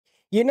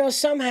You know,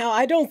 somehow,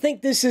 I don't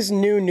think this is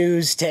new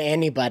news to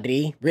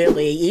anybody,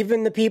 really.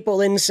 Even the people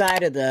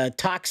inside of the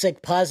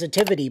toxic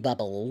positivity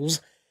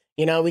bubbles.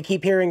 You know, we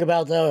keep hearing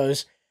about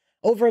those.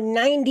 Over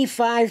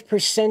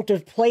 95%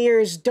 of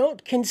players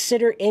don't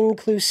consider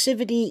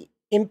inclusivity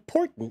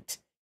important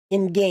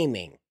in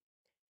gaming.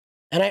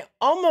 And I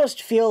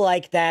almost feel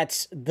like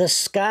that's the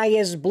sky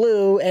is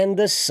blue and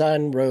the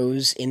sun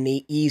rose in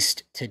the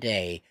east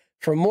today.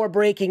 For more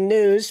breaking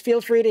news,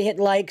 feel free to hit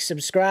like,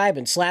 subscribe,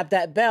 and slap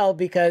that bell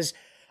because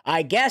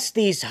I guess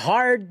these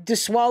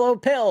hard-to-swallow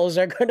pills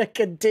are going to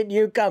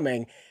continue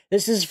coming.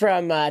 This is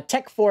from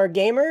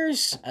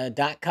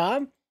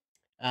tech4gamers.com.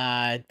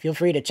 Feel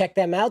free to check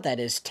them out. That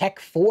is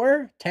tech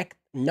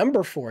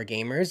number 4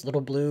 gamers.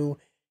 Little blue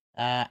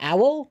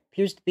owl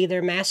appears to be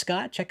their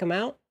mascot. Check them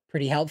out.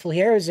 Pretty helpful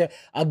here. Is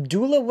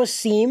Abdullah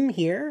Wasim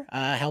here,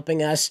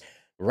 helping us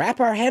wrap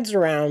our heads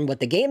around what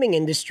the gaming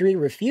industry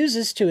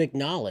refuses to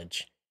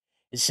acknowledge.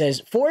 It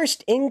says,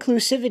 forced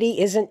inclusivity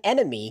is an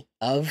enemy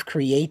of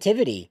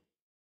creativity.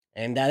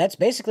 And that's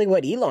basically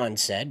what Elon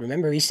said.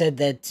 Remember, he said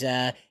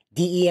that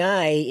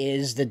DEI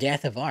is the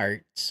death of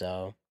art.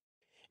 So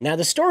now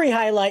the story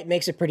highlight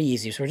makes it pretty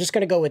easy. So we're just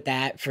going to go with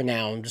that for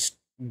now and just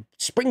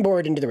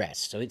springboard into the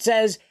rest. So it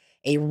says,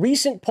 a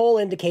recent poll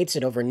indicates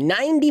that over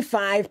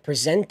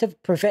 95%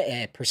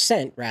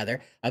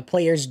 of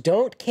players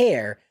don't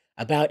care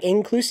about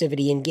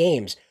inclusivity in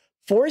games.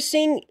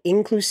 Forcing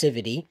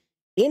inclusivity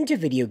into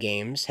video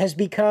games has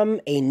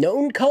become a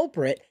known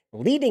culprit,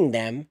 leading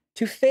them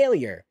to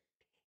failure.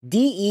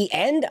 DE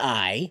and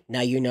I,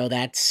 now you know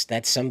that's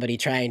somebody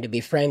trying to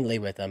be friendly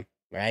with them,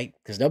 right?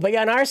 Because nobody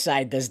on our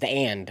side does the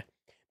and.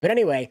 But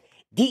anyway,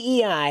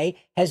 DEI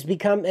has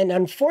become an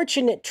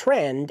unfortunate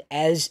trend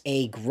as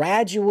a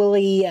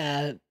gradually,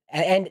 and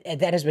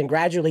that has been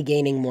gradually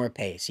gaining more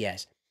pace,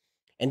 yes.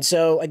 And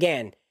so,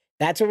 again,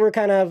 that's what we're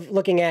kind of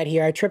looking at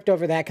here. I tripped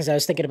over that because I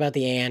was thinking about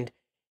the and.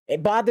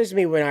 It bothers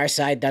me when our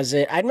side does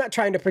it. I'm not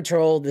trying to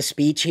patrol the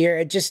speech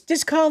here.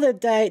 Just call it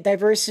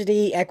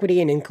diversity,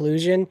 equity, and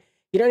inclusion.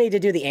 You don't need to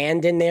do the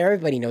and in there.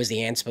 Everybody knows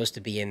the and's supposed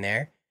to be in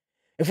there.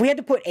 If we had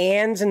to put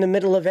ands in the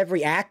middle of every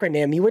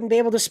acronym, you wouldn't be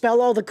able to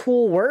spell all the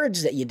cool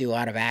words that you do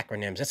out of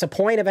acronyms. That's the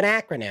point of an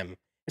acronym.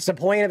 It's the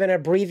point of an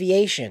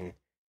abbreviation.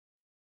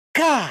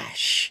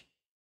 Gosh.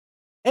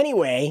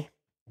 Anyway,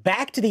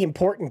 back to the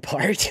important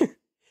part.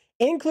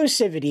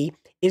 Inclusivity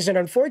is an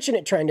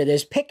unfortunate trend that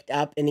has picked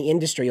up in the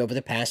industry over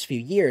the past few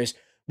years.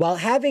 While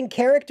having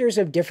characters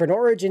of different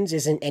origins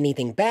isn't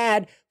anything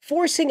bad,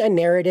 forcing a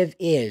narrative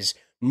is.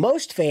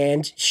 Most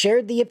fans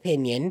share this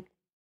opinion,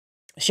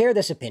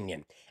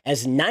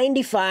 as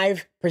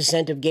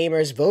 95% of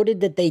gamers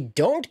voted that they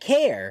don't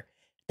care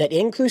that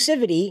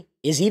inclusivity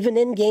is even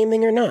in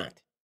gaming or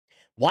not.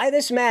 Why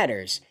this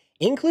matters: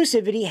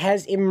 inclusivity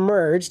has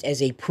emerged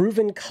as a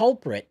proven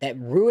culprit that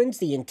ruins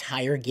the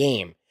entire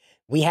game.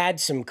 We had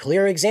some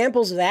clear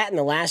examples of that in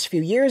the last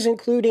few years,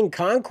 including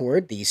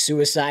Concord, the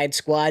Suicide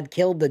Squad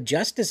killed the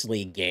Justice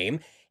League game,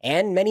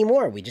 and many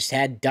more. We just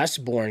had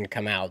Dustborn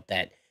come out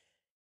that,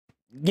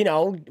 you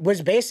know,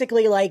 was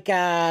basically like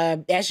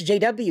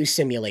SJW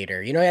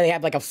simulator. You know, they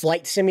have like a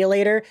flight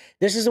simulator.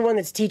 This is the one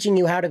that's teaching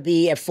you how to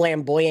be a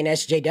flamboyant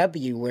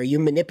SJW, where you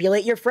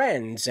manipulate your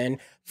friends and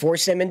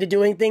force them into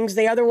doing things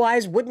they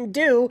otherwise wouldn't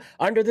do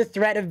under the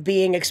threat of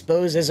being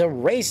exposed as a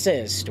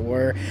racist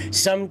or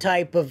some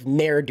type of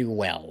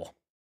ne'er-do-well.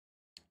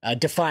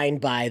 Defined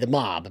by the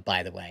mob,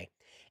 by the way.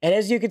 And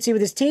as you can see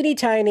with this teeny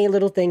tiny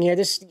little thing here,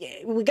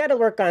 we got to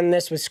work on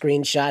this with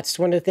screenshots.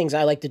 One of the things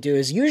I like to do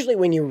is usually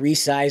when you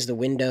resize the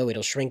window,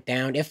 it'll shrink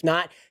down. If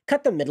not,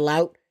 cut the middle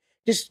out.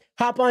 Just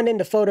hop on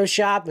into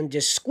Photoshop and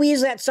just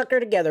squeeze that sucker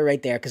together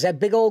right there, because that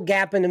big old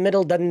gap in the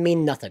middle doesn't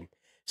mean nothing.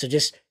 So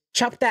just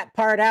chop that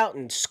part out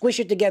and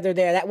squish it together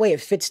there. That way it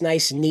fits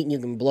nice and neat and you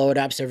can blow it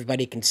up so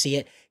everybody can see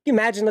it. Can you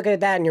imagine looking at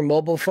that on your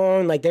mobile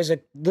phone? Like there's a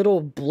little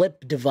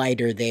blip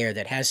divider there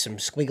that has some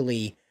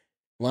squiggly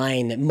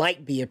line that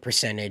might be a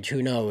percentage.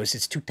 Who knows?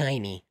 It's too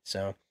tiny.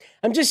 So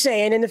I'm just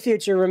saying, in the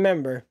future,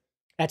 remember,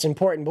 that's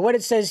important. But what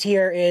it says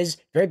here is,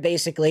 very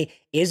basically,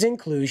 is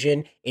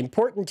inclusion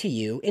important to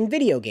you in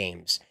video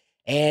games?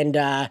 And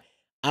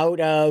out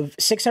of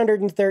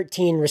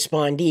 613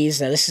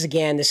 respondees, now this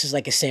is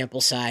like a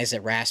sample size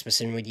that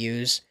Rasmussen would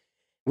use.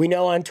 We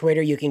know on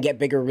Twitter you can get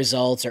bigger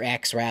results, or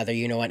X rather,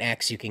 you know on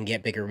X you can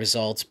get bigger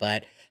results,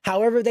 but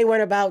however they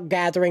went about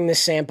gathering the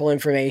sample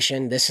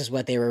information, this is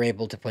what they were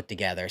able to put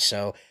together.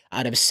 So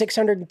out of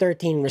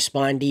 613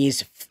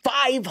 respondees,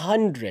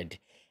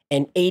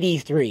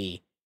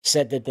 583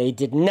 said that they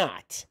did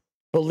not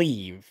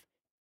believe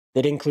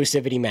that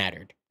inclusivity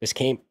mattered. This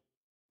came,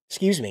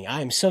 excuse me,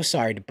 I'm so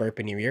sorry to burp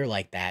in your ear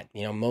like that.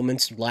 You know,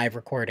 moments of live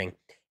recording.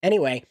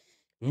 Anyway,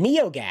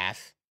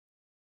 NeoGAF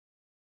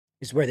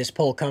is where this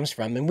poll comes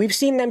from, and we've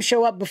seen them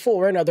show up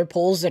before in other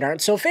polls that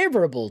aren't so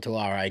favorable to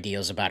our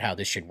ideals about how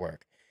this should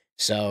work.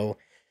 So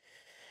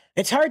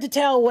it's hard to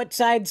tell what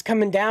side's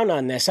coming down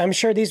on this. I'm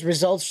sure these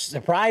results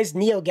surprised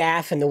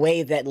NeoGAF in the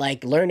way that,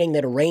 like, learning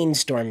that a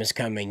rainstorm is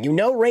coming. You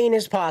know rain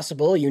is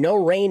possible. You know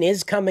rain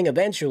is coming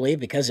eventually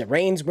because it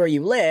rains where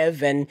you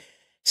live, and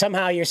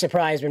somehow you're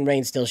surprised when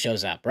rain still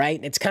shows up, right?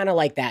 It's kind of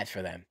like that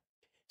for them.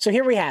 So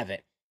here we have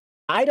it.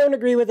 I don't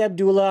agree with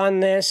Abdullah on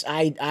this.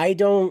 I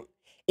don't.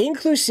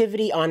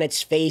 Inclusivity on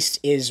its face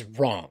is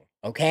wrong,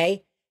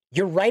 okay?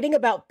 You're writing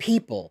about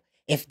people.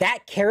 If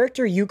that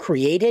character you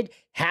created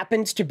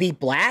happens to be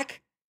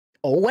black,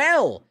 oh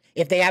well.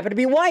 If they happen to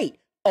be white,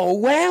 oh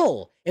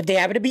well. If they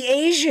happen to be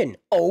Asian,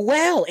 oh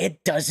well.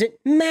 It doesn't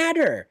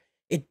matter.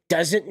 It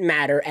doesn't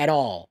matter at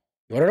all.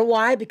 You want to know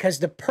why? Because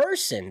the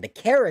person, the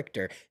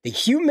character, the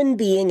human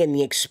being, and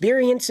the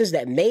experiences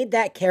that made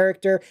that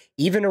character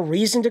even a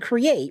reason to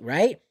create,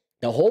 right?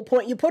 The whole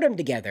point you put them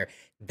together.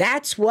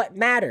 That's what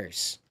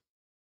matters.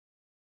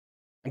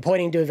 I'm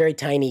pointing to a very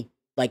tiny,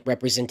 like,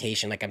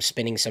 representation, like I'm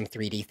spinning some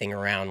 3D thing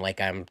around, like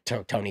I'm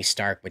Tony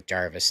Stark with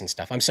Jarvis and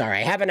stuff. I'm sorry,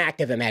 I have an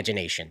active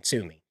imagination.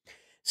 Sue me.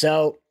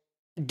 So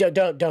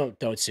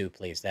don't sue,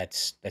 please.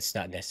 That's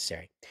not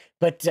necessary.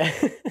 But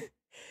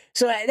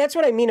so that's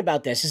what I mean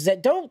about this, is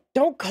that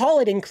don't call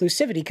it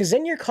inclusivity, because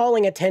then you're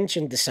calling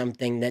attention to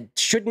something that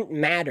shouldn't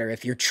matter.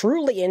 If you're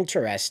truly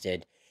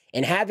interested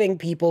in having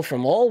people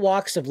from all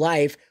walks of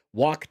life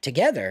walk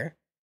together,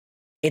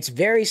 it's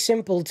very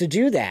simple to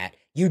do that.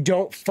 You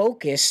don't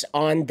focus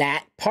on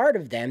that part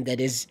of them that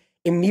is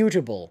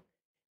immutable,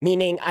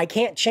 meaning I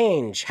can't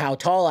change how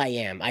tall I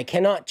am. I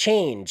cannot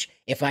change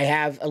if I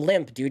have a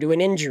limp due to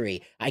an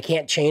injury. I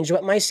can't change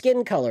what my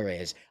skin color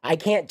is. I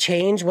can't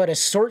change what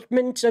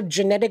assortment of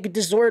genetic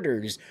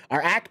disorders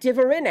are active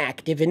or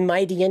inactive in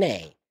my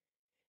DNA.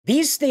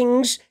 These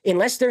things,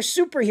 unless they're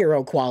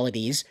superhero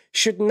qualities,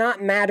 should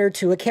not matter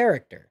to a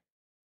character.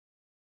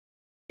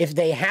 If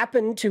they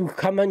happen to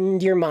come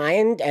into your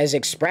mind as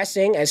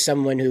expressing as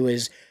someone who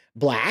is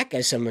black,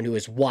 as someone who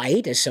is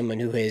white, as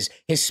someone who is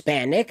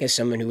Hispanic, as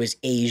someone who is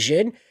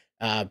Asian,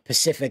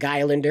 Pacific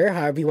Islander,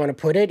 however you want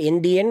to put it,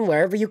 Indian,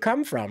 wherever you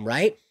come from,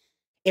 right?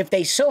 If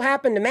they so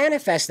happen to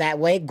manifest that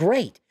way,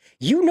 great.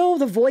 You know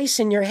the voice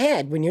in your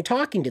head when you're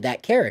talking to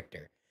that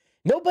character.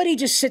 Nobody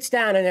just sits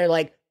down and they're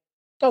like,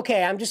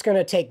 okay, I'm just going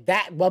to take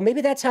that. Well,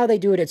 maybe that's how they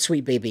do it at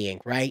Sweet Baby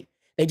Inc., right?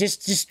 They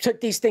just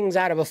took these things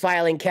out of a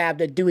filing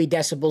cabinet, Dewey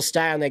Decibel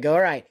style, and they go,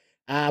 all right,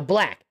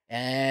 black,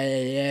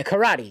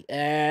 karate,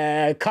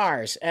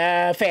 cars,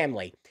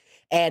 family.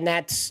 And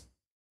that's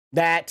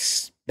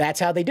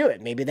how they do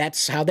it. Maybe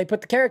that's how they put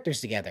the characters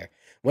together.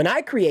 When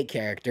I create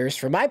characters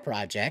for my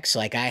projects,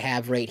 like I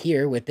have right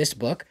here with this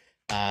book,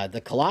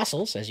 The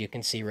Colossals, as you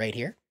can see right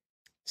here.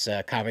 It's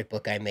a comic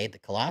book I made, The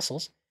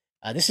Colossals.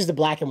 This is the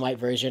black and white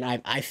version.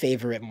 I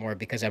favor it more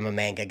because I'm a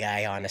manga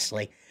guy,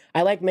 honestly.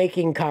 I like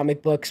making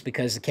comic books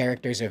because the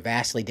characters are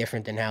vastly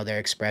different than how they're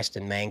expressed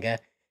in manga.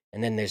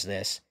 And then there's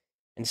this.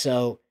 And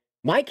so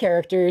my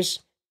characters,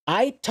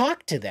 I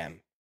talk to them.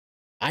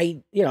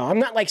 I'm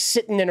not like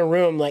sitting in a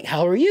room like,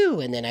 how are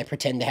you? And then I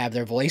pretend to have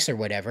their voice or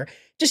whatever.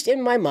 Just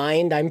in my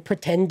mind, I'm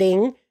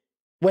pretending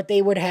what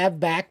they would have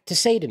back to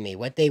say to me,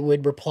 what they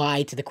would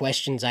reply to the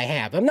questions I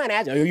have. I'm not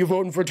asking, are you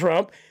voting for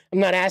Trump? I'm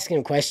not asking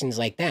them questions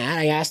like that.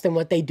 I ask them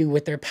what they do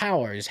with their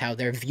powers, how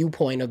their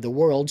viewpoint of the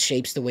world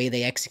shapes the way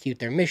they execute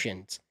their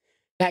missions,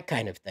 that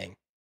kind of thing.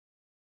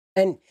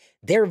 And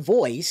their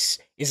voice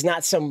is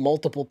not some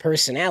multiple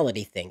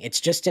personality thing.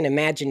 It's just an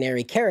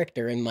imaginary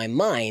character in my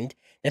mind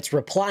that's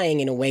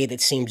replying in a way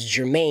that seems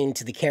germane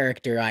to the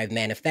character I've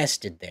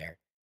manifested there.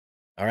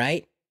 All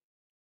right?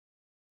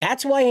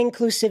 That's why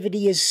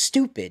inclusivity is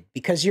stupid,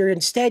 because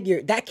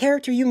that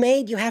character you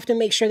made, you have to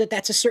make sure that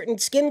that's a certain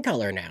skin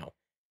color now.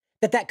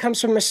 That comes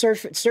from a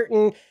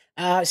certain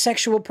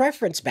sexual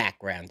preference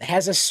background, that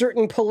has a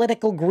certain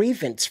political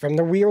grievance from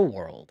the real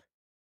world.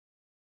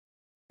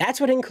 That's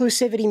what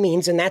inclusivity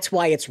means, and that's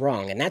why it's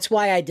wrong. And that's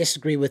why I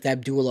disagree with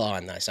Abdullah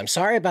on this. I'm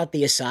sorry about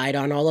the aside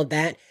on all of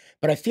that,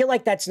 but I feel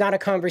like that's not a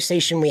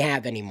conversation we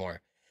have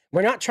anymore.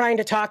 We're not trying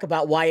to talk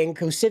about why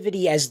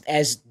inclusivity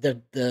as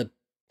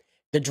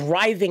the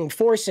driving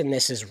force in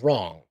this is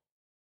wrong.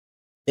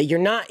 That you're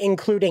not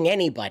including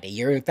anybody.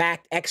 You're, in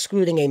fact,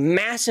 excluding a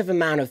massive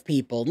amount of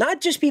people.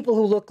 Not just people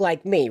who look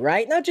like me,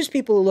 right? Not just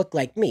people who look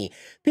like me.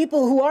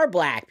 People who are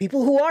black,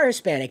 people who are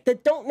Hispanic,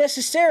 that don't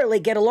necessarily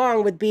get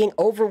along with being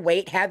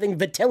overweight, having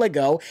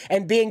vitiligo,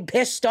 and being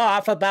pissed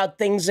off about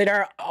things that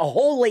are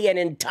wholly and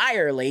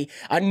entirely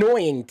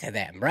annoying to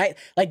them, right?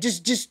 Like,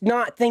 just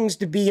not things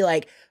to be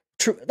like,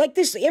 like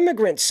this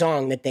immigrant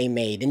song that they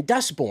made in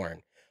Dustborn.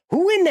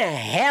 Who in the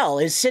hell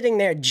is sitting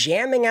there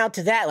jamming out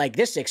to that like,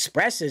 this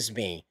expresses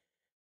me?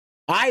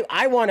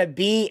 I want to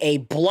be a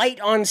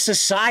blight on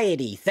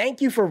society.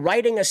 Thank you for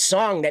writing a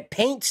song that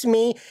paints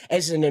me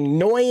as an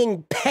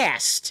annoying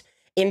pest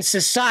in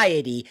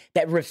society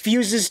that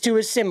refuses to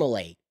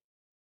assimilate.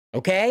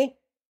 Okay?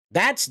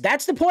 That's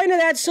the point of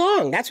that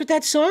song. That's what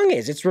that song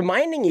is. It's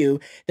reminding you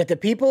that the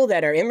people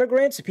that are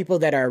immigrants, the people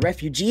that are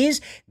refugees,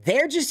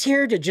 they're just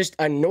here to just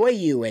annoy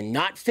you and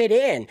not fit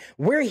in.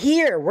 We're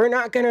here. We're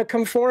not going to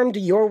conform to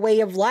your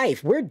way of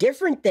life. We're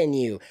different than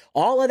you.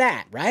 All of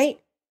that, right?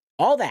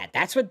 All that.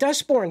 That's what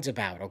Dustborn's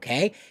about,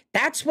 okay?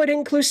 That's what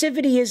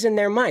inclusivity is in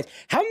their minds.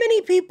 How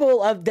many people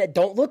that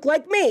don't look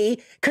like me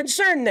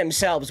concern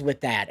themselves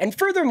with that? And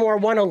furthermore,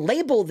 want to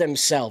label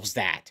themselves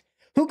that?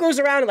 Who goes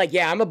around and like,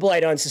 yeah, I'm a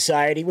blight on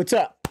society. What's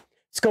up?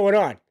 What's going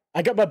on?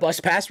 I got my bus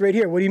pass right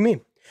here. What do you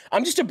mean?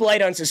 I'm just a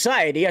blight on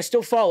society. I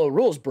still follow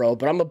rules, bro,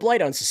 but I'm a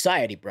blight on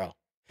society, bro.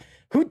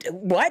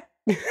 What?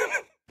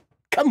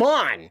 Come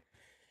on.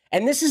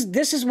 And this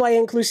is why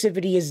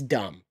inclusivity is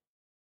dumb.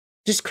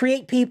 Just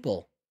create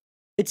people.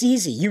 It's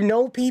easy. You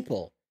know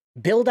people.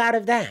 Build out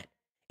of that.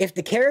 If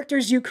the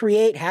characters you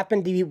create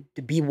happen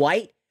to be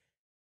white,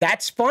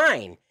 that's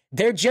fine.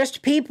 They're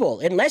just people.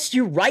 Unless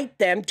you write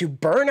them to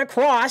burn a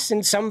cross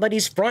in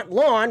somebody's front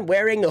lawn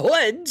wearing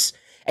hoods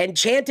and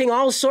chanting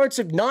all sorts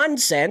of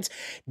nonsense,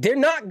 they're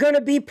not going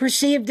to be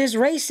perceived as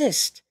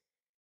racist.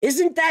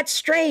 Isn't that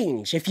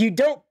strange? If you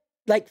don't,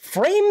 like,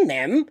 frame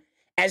them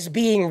as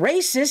being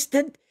racist,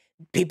 then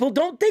people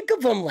don't think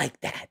of them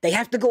like that. They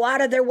have to go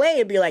out of their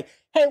way and be like,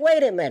 hey,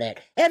 wait a minute.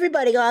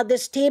 Everybody on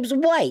this team's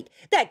white.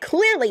 That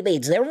clearly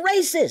means they're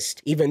racist,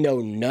 even though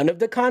none of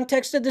the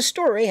context of the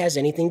story has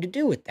anything to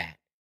do with that.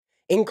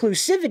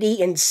 Inclusivity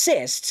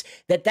insists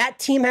that that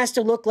team has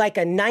to look like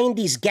a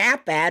 90s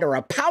Gap ad or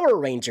a Power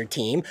Ranger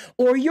team,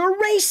 or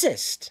you're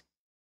racist.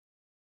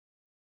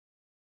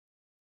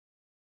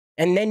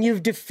 And then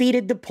you've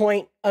defeated the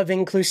point of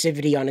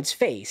inclusivity on its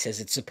face, as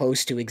it's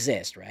supposed to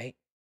exist, right?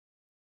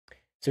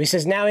 So he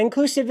says, now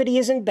inclusivity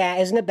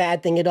isn't a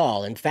bad thing at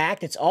all. In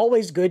fact, it's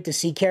always good to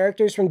see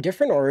characters from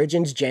different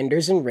origins,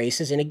 genders, and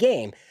races in a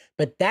game.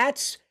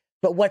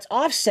 But what's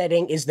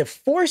offsetting is the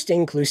forced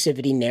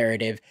inclusivity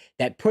narrative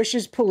that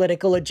pushes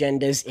political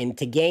agendas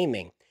into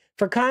gaming.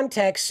 For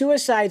context,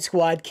 Suicide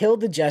Squad Kill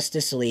the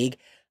Justice League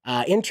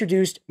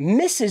introduced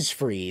Mrs.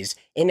 Freeze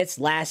in its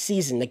last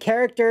season. The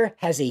character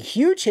has a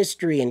huge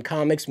history in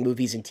comics,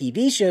 movies, and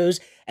TV shows,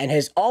 and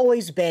has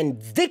always been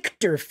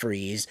Victor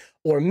Freeze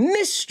or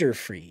Mr.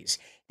 Freeze.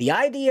 The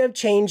idea of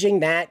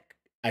changing that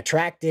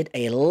attracted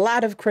a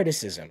lot of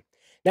criticism.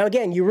 Now,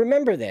 again, you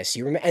remember this,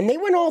 and they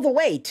went all the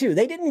way, too.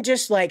 They didn't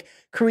just, like,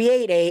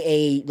 create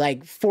a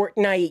like,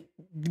 Fortnite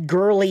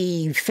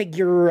girly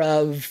figure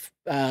of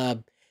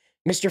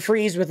Mr.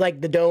 Freeze with,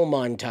 like, the dome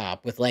on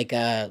top, with,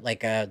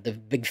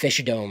 the big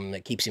fish dome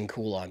that keeps him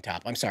cool on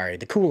top. I'm sorry,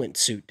 the coolant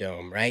suit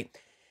dome, right?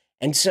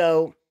 And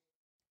so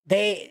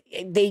they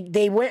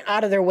went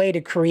out of their way to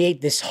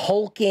create this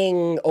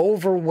hulking,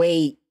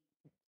 overweight,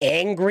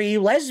 angry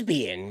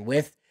lesbian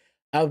with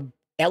a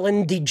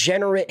Ellen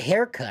DeGenerate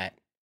haircut.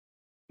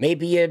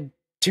 Maybe a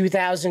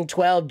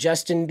 2012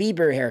 Justin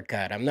Bieber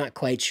haircut. I'm not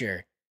quite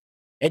sure.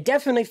 It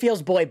definitely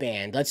feels boy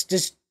band. Let's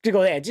just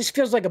go there. It just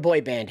feels like a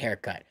boy band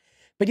haircut.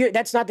 But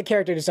that's not the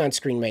character that's on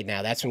screen right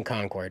now. That's from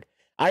Concord.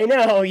 I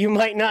know, you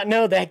might not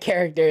know that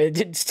character. It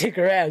didn't stick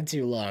around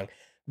too long.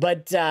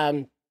 But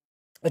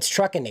it's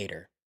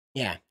Truckinator.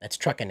 Yeah, that's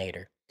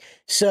Truckinator.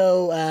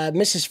 So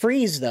Mrs.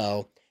 Freeze,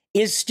 though,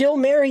 is still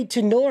married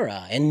to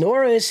Nora. And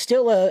Nora is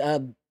still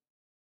a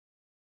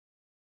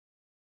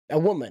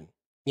woman.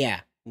 Yeah.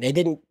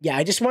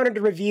 I just wanted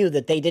to review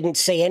that they didn't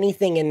say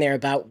anything in there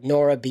about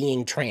Nora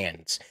being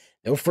trans.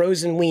 No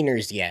frozen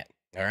wieners yet,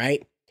 all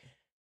right?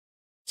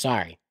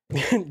 Sorry.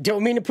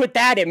 Don't mean to put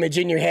that image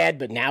in your head,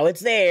 but now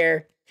it's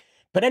there.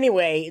 But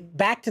anyway,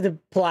 back to the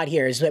plot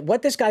here is that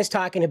what this guy's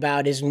talking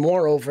about is,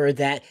 moreover,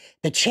 that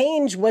the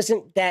change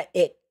wasn't that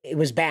it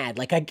was bad.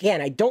 Like,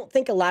 again, I don't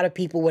think a lot of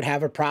people would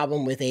have a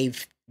problem with a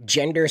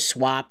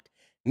gender-swapped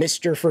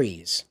Mr.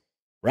 Freeze,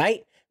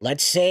 right?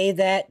 Let's say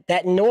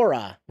that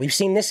Nora, we've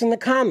seen this in the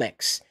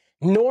comics.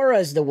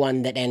 Nora's the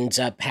one that ends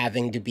up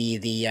having to be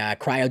the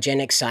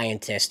cryogenic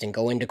scientist and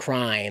go into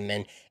crime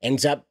and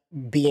ends up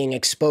being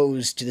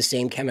exposed to the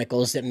same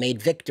chemicals that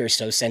made Victor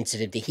so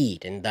sensitive to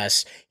heat. And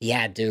thus he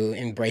had to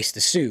embrace the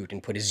suit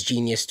and put his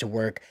genius to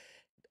work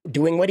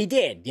doing what he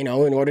did, in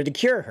order to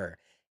cure her.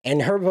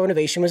 And her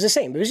motivation was the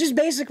same. It was just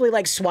basically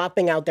like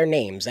swapping out their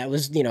names. That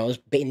was,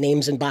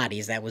 names and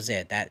bodies. That was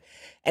it.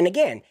 And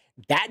again,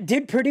 that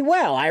did pretty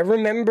well. I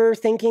remember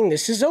thinking,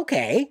 this is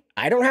okay.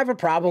 I don't have a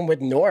problem with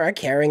Nora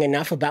caring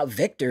enough about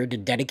Victor to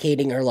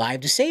dedicating her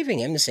life to saving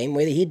him the same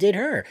way that he did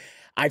her.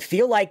 I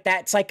feel like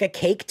that's like a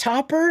cake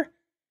topper.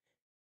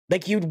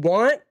 Like, you'd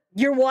want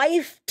your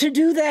wife to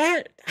do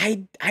that.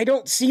 I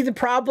don't see the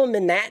problem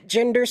in that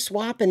gender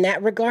swap in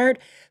that regard.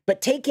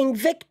 But taking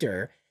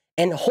Victor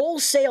and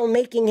wholesale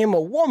making him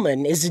a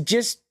woman is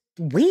just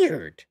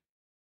weird.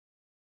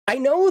 I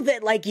know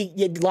that, like,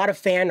 a lot of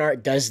fan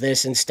art does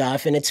this and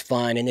stuff, and it's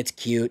fun, and it's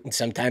cute, and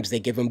sometimes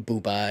they give him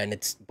booba, and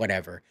it's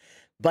whatever.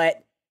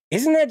 But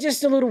isn't that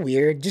just a little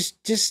weird?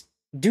 Just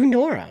do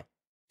Nora.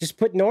 Just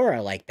put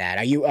Nora like that.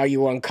 Are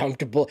you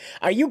uncomfortable?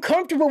 Are you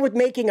comfortable with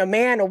making a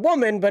man a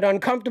woman, but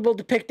uncomfortable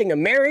depicting a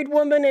married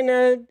woman in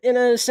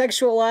a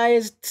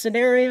sexualized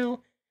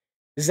scenario?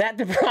 Is that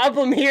the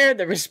problem here?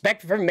 The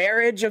respect for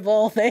marriage of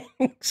all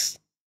things?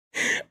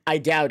 I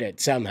doubt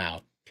it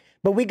somehow.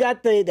 But we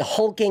got the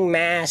hulking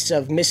mass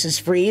of Mrs.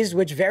 Freeze,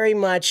 which very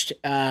much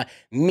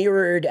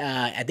mirrored,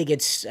 I think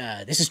it's,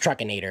 this is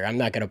Truckinator. I'm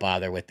not going to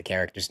bother with the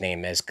character's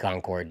name as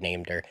Concord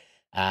named her.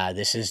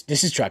 This is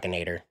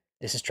Truckinator.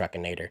 This is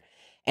Truckinator.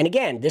 And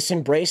again, this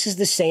embraces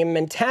the same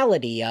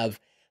mentality of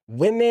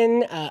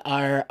women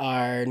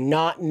are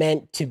not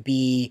meant to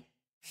be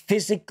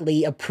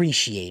physically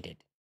appreciated.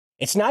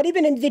 It's not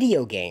even in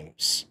video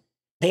games.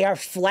 They are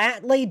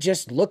flatly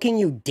just looking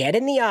you dead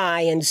in the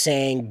eye and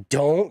saying,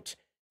 don't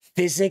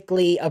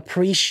physically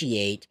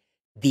appreciate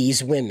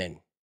these women.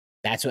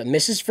 That's what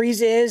Mrs.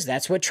 Freeze is.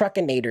 That's what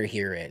Truckinator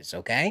here is,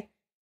 okay?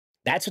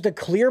 That's what the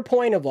clear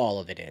point of all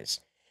of it is.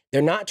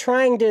 They're not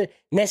trying to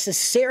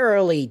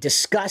necessarily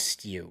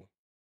disgust you,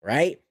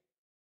 right?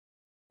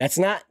 That's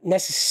not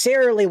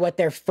necessarily what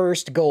their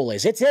first goal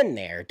is. It's in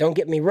there, don't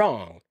get me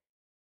wrong.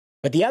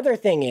 But the other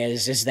thing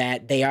is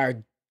that they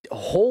are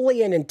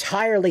wholly and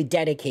entirely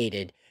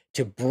dedicated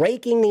to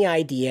breaking the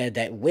idea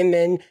that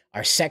women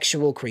are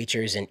sexual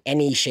creatures in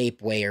any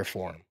shape, way, or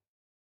form.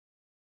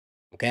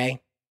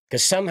 Okay?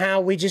 Because somehow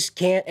we just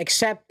can't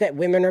accept that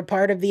women are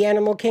part of the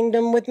animal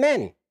kingdom with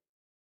men.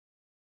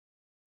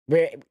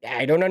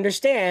 I don't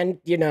understand,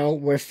 you know,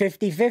 we're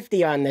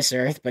 50-50 on this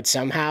earth, but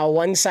somehow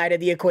one side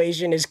of the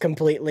equation is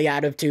completely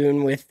out of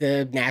tune with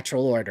the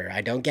natural order.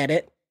 I don't get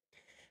it,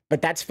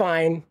 but that's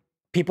fine.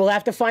 People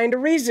have to find a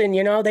reason,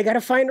 you know, they got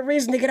to find a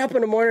reason to get up in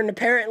the morning.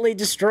 Apparently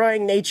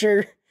destroying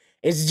nature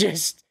is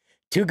just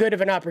too good of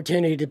an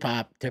opportunity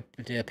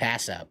to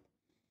pass up.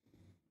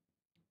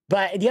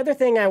 But the other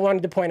thing I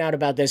wanted to point out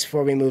about this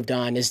before we moved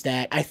on is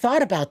that I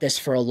thought about this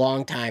for a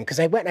long time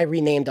because I went and I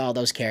renamed all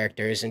those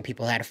characters and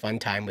people had a fun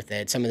time with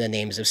it. Some of the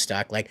names have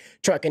stuck, like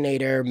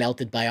Truckinator,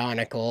 Melted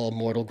Bionicle,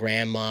 Mortal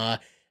Grandma,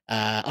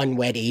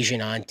 Unwed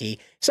Asian Auntie.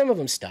 Some of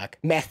them stuck.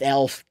 Meth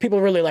Elf.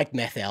 People really like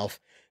Meth Elf.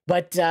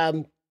 But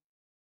I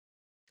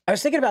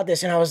was thinking about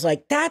this and I was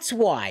like, that's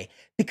why.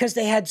 Because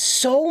they had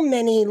so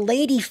many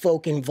lady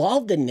folk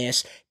involved in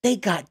this, they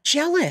got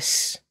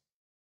jealous.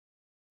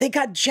 They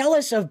got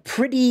jealous of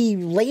pretty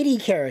lady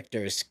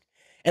characters.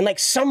 And like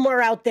somewhere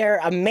out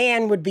there, a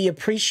man would be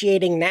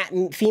appreciating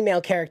that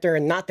female character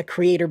and not the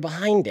creator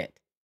behind it.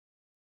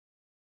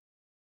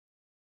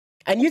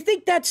 And you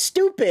think that's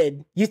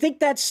stupid. You think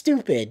that's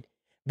stupid.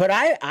 But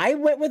I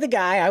went with a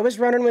guy. I was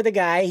running with a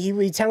guy. He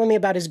was telling me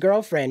about his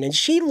girlfriend. And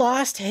she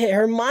lost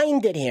her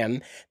mind at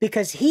him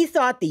because he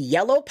thought the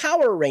yellow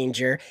Power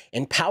Ranger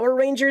in Power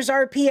Rangers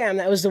RPM,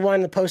 that was the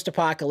one, the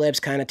post-apocalypse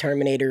kind of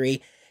Terminator-y.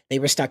 They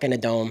were stuck in a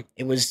dome.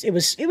 It was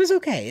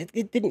okay.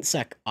 It didn't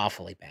suck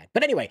awfully bad.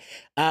 But anyway,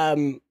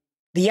 the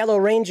Yellow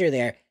Ranger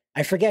there,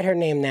 I forget her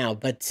name now,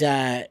 but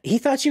he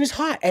thought she was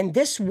hot. And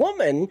this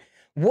woman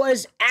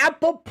was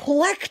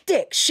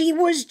apoplectic. She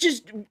was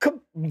just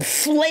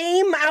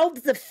flame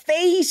out the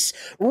face,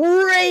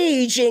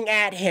 raging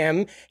at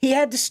him. He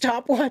had to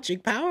stop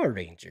watching Power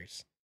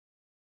Rangers.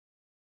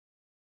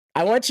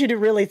 I want you to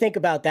really think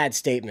about that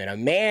statement. A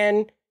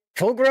man...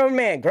 full-grown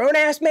man,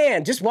 grown-ass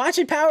man, just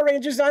watching Power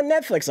Rangers on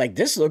Netflix. Like,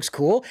 this looks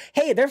cool.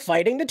 Hey, they're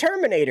fighting the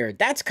Terminator.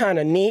 That's kind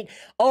of neat.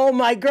 Oh,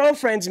 my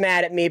girlfriend's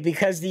mad at me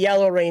because the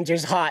Yellow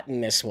Ranger's hot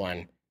in this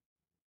one.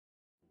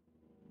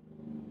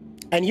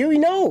 And you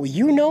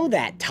know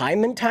that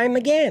time and time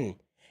again.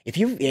 If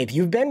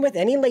you've been with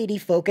any lady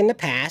folk in the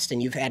past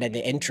and you've had an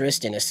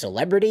interest in a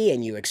celebrity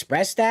and you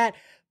express that,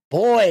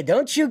 boy,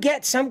 don't you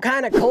get some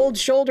kind of cold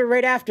shoulder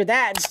right after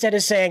that instead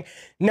of saying,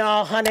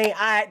 no, honey,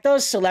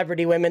 those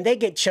celebrity women, they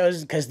get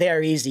chosen because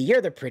they're easy. You're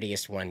the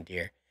prettiest one,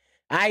 dear.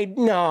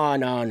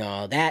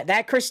 No.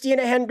 That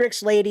Christina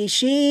Hendricks lady,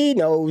 she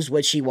knows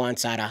what she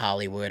wants out of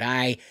Hollywood.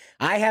 I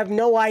have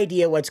no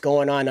idea what's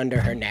going on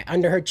under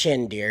her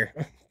chin, dear.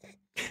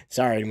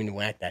 Sorry, I didn't mean to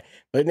whack that.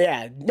 But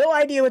yeah, no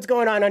idea what's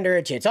going on under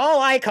her chin. It's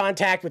all eye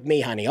contact with me,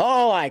 honey.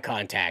 All eye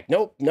contact.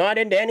 Nope, not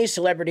into any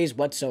celebrities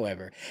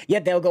whatsoever.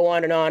 Yet they'll go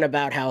on and on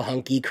about how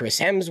hunky Chris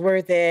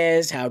Hemsworth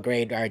is, how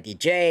great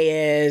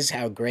RDJ is,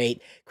 how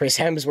great Chris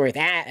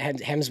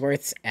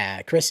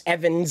Chris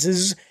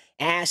Evans's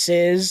ass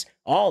is.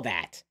 All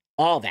that.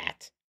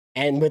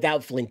 And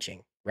without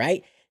flinching,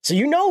 right? So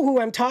you know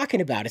who I'm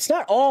talking about. It's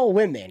not all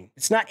women.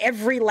 It's not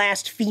every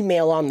last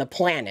female on the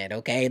planet,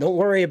 okay? Don't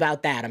worry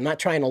about that. I'm not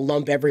trying to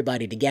lump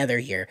everybody together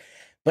here.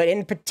 But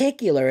in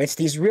particular, it's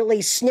these really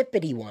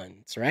snippety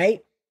ones,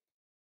 right?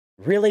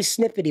 Really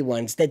snippety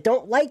ones that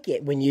don't like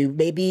it when you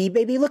maybe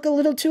look a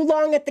little too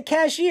long at the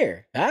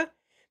cashier, huh?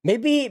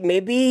 Maybe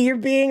you're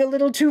being a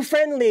little too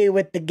friendly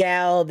with the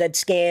gal that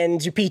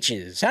scans your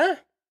peaches, huh?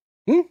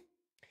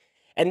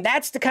 And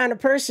that's the kind of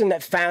person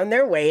that found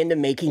their way into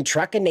making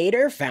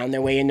Truckinator, found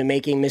their way into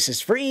making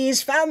Mrs.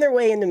 Freeze, found their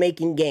way into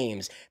making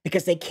games,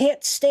 because they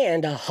can't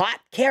stand a hot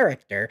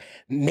character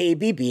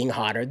maybe being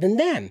hotter than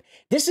them.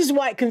 This is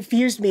why it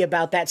confused me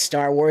about that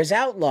Star Wars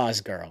Outlaws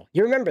girl.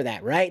 You remember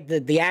that, right?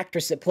 The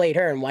actress that played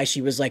her and why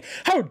she was like,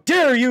 how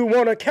dare you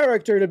want a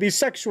character to be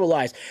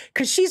sexualized?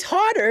 Because she's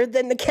hotter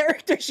than the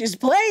character she's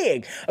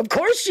playing. Of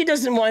course she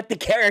doesn't want the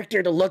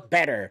character to look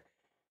better.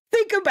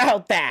 Think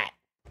about that.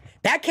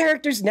 That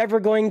character's never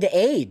going to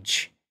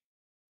age.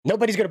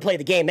 Nobody's going to play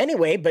the game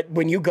anyway, but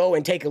when you go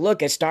and take a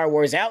look at Star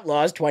Wars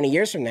Outlaws 20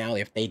 years from now,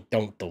 if they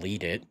don't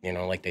delete it, you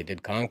know, like they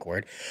did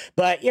Concord,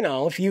 but, you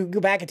know, if you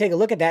go back and take a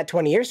look at that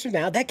 20 years from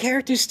now, that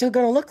character's still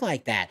going to look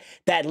like that.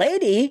 That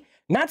lady,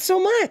 not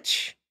so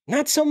much.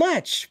 Not so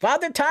much.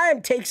 Father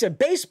Time takes a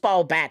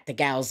baseball bat to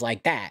gals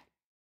like that.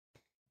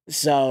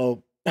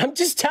 So, I'm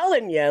just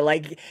telling you,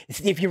 like,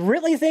 if you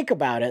really think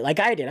about it, like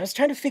I did, I was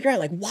trying to figure out,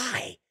 like,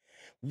 why?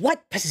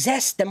 What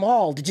possessed them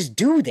all to just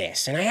do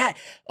this? And I had,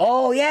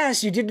 oh,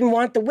 yes, you didn't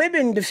want the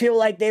women to feel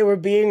like they were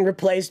being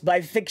replaced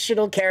by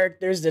fictional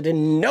characters that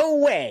in no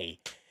way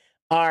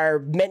are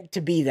meant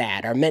to be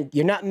that,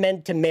 you're not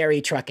meant to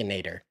marry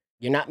Truckinator.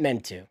 You're not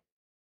meant to.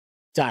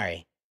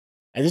 Sorry.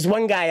 There's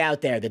one guy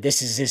out there that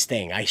this is his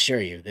thing, I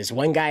assure you. There's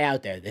one guy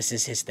out there, this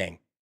is his thing.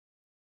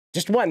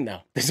 Just one,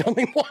 though. There's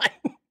only one.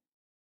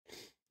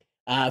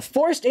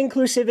 Forced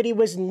inclusivity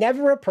was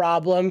never a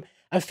problem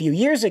a few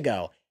years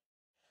ago.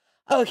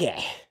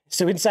 Okay,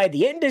 so inside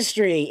the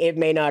industry, it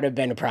may not have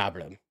been a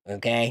problem,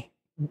 okay?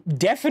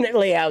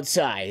 Definitely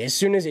outside. As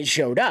soon as it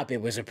showed up,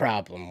 it was a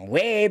problem.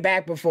 Way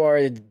back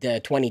before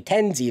the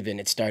 2010s even,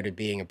 it started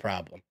being a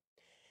problem.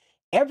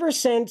 Ever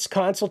since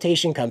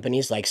consultation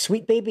companies like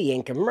Sweet Baby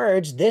Inc.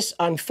 emerged, this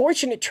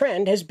unfortunate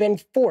trend has been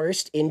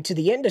forced into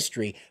the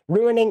industry,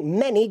 ruining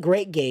many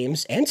great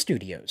games and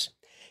studios.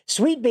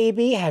 Sweet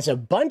Baby has a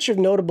bunch of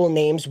notable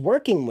names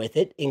working with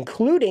it,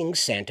 including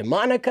Santa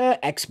Monica,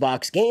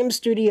 Xbox Game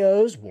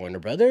Studios, Warner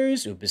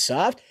Brothers,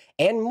 Ubisoft,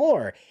 and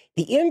more.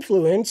 The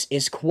influence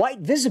is quite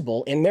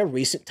visible in their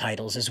recent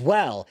titles as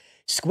well.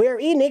 Square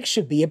Enix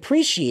should be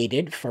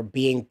appreciated for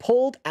being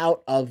pulled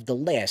out of the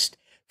list.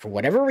 For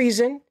whatever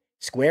reason,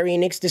 Square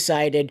Enix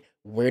decided,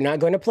 we're not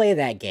going to play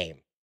that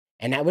game.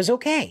 And that was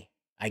okay,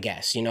 I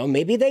guess. You know,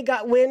 maybe they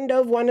got wind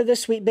of one of the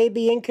Sweet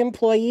Baby Inc.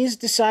 employees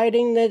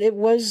deciding that it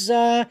was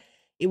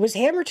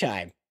hammer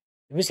time.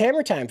 It was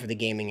hammer time for the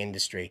gaming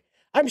industry.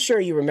 I'm sure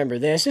you remember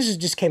this. This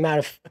just came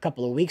out a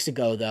couple of weeks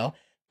ago, though.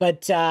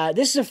 But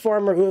this is a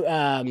former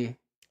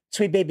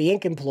Sweet Baby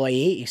Inc.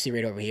 employee. You see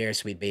right over here,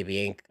 Sweet Baby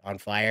Inc. on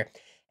fire.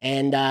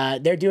 And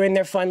they're doing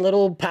their fun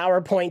little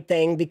PowerPoint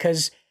thing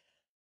because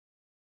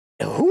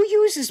who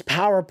uses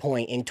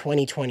PowerPoint in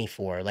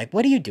 2024? Like,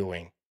 what are you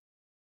doing?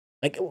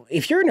 Like,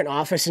 if you're in an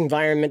office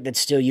environment that's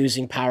still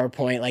using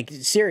PowerPoint, like,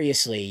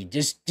 seriously,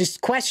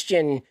 just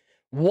question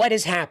what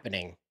is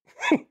happening.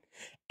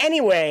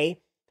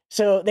 Anyway,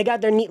 so they got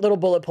their neat little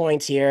bullet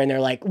points here, and they're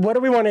like, what do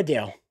we want to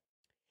do?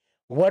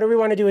 What do we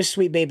want to do with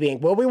Sweet Baby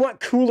Inc.? Well, we want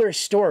cooler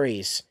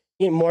stories.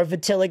 You know, more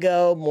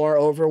vitiligo, more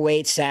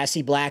overweight,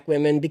 sassy black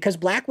women, because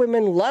black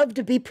women love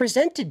to be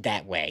presented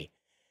that way.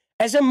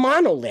 As a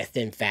monolith,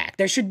 in fact.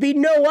 There should be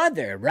no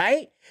other,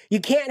 right?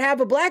 You can't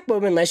have a black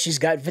woman unless she's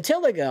got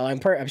vitiligo. I'm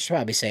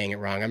probably saying it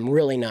wrong. I'm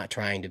really not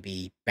trying to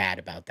be bad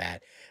about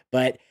that.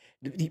 But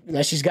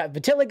unless she's got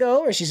vitiligo,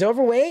 or she's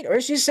overweight, or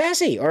she's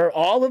sassy, or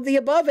all of the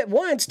above at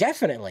once,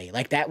 definitely.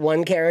 Like that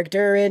one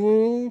character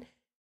in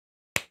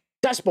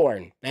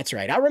Dustborn. That's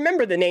right. I'll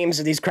remember the names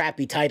of these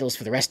crappy titles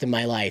for the rest of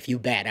my life, you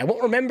bet. I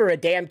won't remember a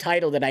damn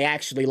title that I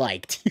actually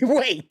liked. You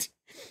wait.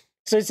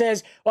 So it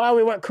says, well,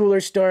 we want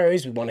cooler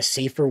stories. We want a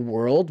safer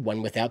world,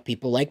 one without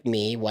people like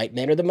me. White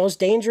men are the most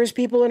dangerous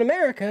people in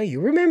America. You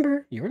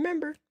remember. You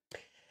remember.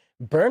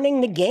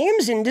 Burning the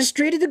games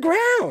industry to the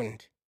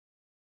ground.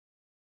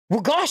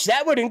 Well, gosh,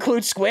 that would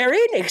include Square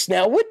Enix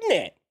now,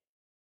 wouldn't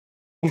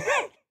it?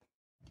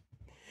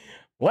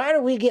 Why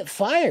did we get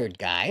fired,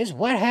 guys?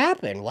 What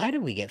happened? Why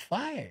did we get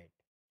fired?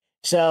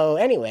 So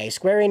anyway,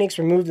 Square Enix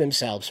removed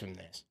themselves from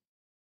this.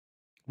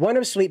 One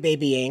of Sweet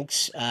Baby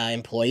Inc.'s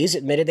employees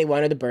admitted they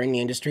wanted to burn the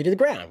industry to the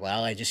ground.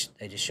 Well, I just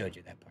showed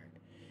you that part.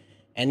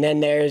 And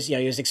then there's, you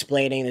know, he was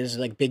explaining there's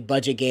like big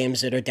budget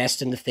games that are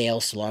destined to fail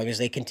so long as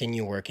they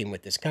continue working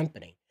with this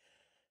company.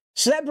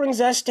 So that brings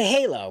us to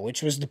Halo,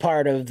 which was the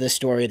part of the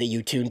story that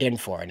you tuned in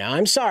for. Now,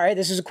 I'm sorry,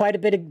 this is quite a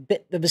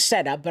bit of a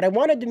setup, but I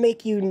wanted to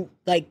make you,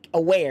 like,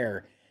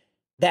 aware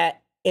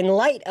that in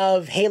light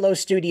of Halo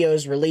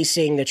Studios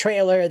releasing the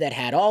trailer that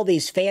had all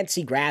these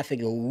fancy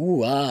graphics,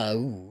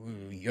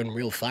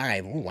 Unreal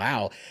 5, ooh,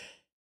 wow.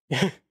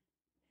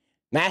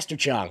 Master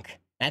Chunk,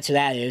 that's who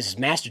that is,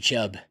 Master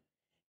Chub.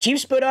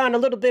 Chief's put on a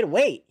little bit of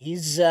weight.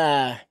 He's, looking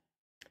a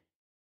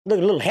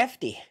little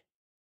hefty.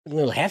 Looking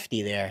a little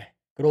hefty there.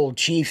 Good old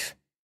Chief.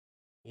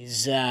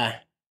 He's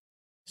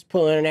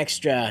pulling an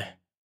extra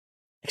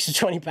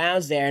 20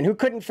 pounds there. And who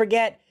couldn't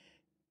forget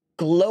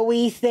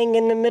glowy thing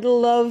in the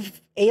middle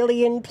of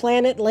alien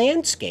planet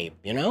landscape,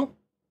 you know?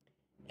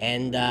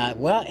 And,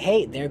 well,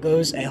 hey, there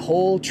goes a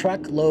whole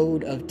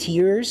truckload of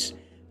tears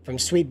from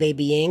Sweet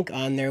Baby Inc.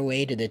 on their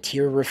way to the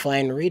Tear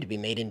Refinery to be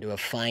made into a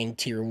fine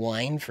tear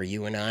wine for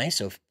you and I.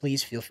 So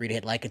please feel free to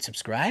hit like and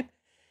subscribe.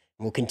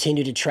 We'll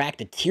continue to track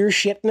the tier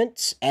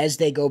shipments as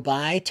they go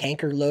by,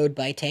 tanker load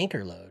by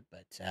tanker load.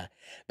 But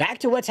back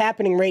to what's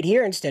happening right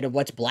here instead of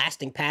what's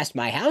blasting past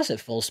my house at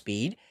full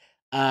speed.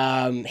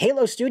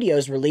 Halo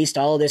Studios released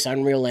all of this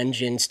Unreal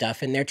Engine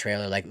stuff in their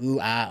trailer, like,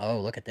 oh,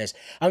 look at this.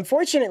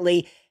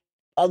 Unfortunately,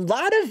 a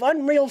lot of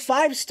Unreal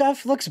 5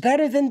 stuff looks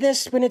better than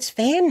this when it's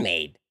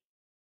fan-made.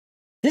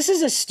 This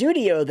is a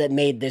studio that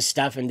made this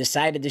stuff and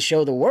decided to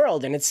show the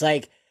world, and it's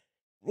like,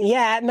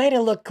 yeah, it might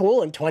have looked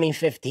cool in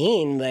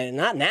 2015, but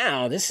not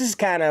now. This is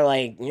kind of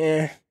like,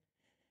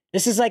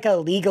 This is like a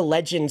League of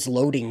Legends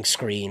loading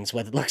screens,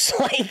 what it looks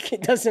like.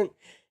 It doesn't,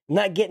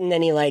 not getting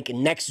any, like,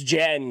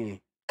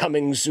 next-gen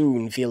coming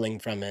soon feeling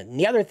from it. And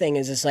the other thing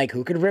is, it's like,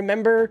 who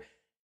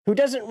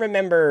doesn't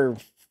remember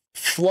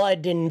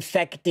flood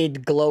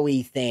infected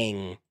glowy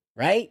thing,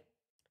 right?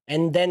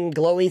 And then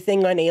glowy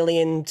thing on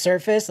alien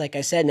surface, like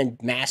I said, and then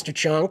master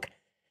chunk.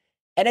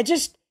 And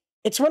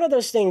it's one of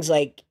those things,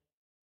 like,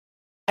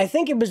 I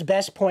think it was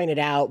best pointed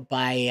out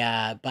by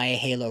a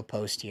Halo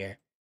post here.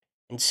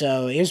 And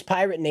so it was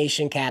Pirate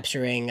Nation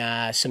capturing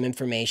some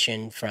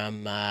information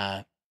from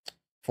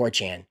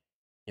 4chan.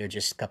 Here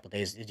just a couple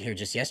days, here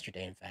just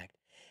yesterday, in fact.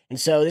 And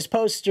so this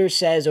poster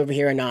says over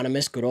here,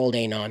 anonymous, good old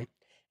Anon.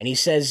 And he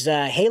says,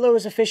 Halo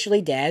is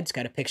officially dead. It's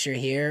got a picture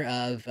here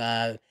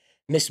of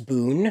Miss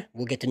Boone.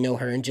 We'll get to know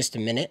her in just a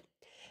minute.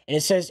 And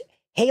it says,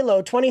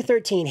 Halo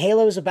 2013,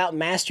 Halo is about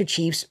Master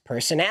Chief's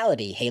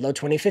personality. Halo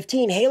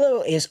 2015,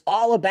 Halo is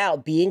all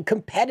about being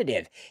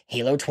competitive.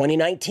 Halo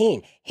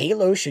 2019,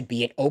 Halo should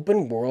be an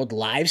open world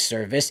live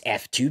service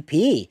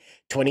F2P.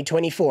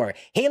 2024,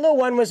 Halo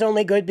 1 was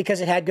only good because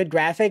it had good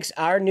graphics.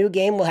 Our new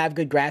game will have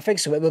good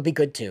graphics, so it will be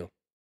good too.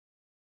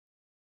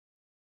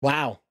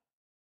 Wow.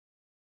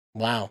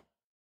 Wow.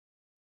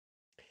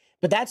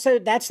 But that's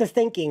the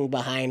thinking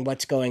behind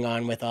what's going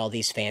on with all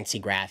these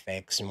fancy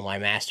graphics and why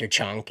Master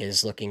Chunk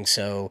is looking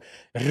so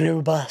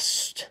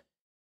robust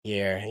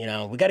here. You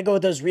know, we got to go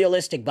with those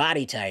realistic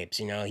body types.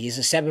 You know, he's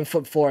a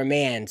 7'4"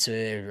 man, so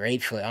or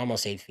 8 foot,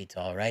 almost 8 feet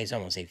tall, right? He's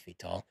almost 8 feet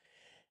tall,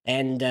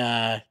 and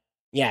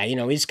yeah, you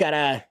know, he's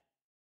gotta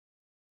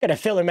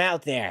fill him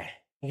out there.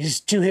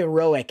 He's too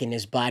heroic in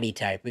his body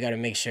type. We got to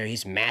make sure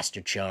he's Master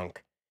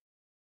Chunk,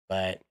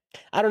 but.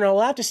 I don't know.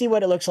 We'll have to see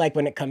what it looks like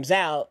when it comes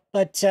out.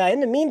 But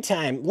in the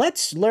meantime,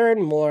 let's learn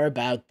more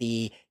about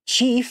the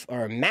chief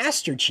or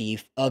master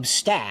chief of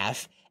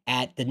staff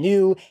at the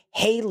new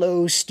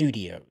Halo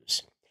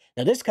Studios.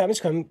 Now, this comes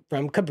from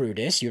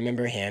Cabrutus. You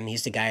remember him.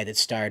 He's the guy that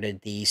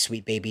started the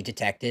Sweet Baby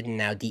Detected and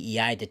now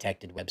DEI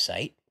Detected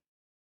website.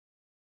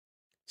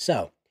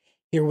 So,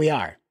 here we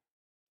are.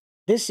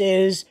 This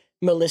is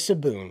Melissa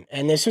Boone,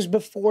 and this was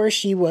before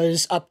she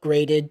was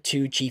upgraded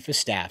to chief of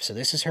staff. So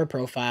this is her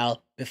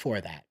profile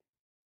before that.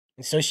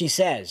 And so she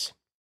says,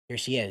 here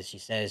she is, she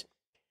says,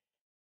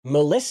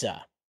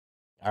 Melissa.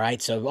 All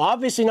right, so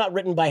obviously not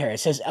written by her. It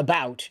says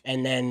about,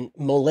 and then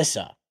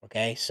Melissa.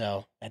 Okay,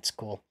 so that's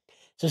cool.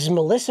 So this is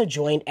Melissa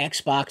joined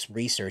Xbox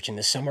Research in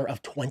the summer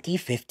of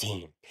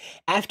 2015.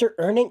 After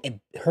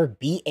earning her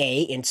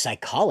BA in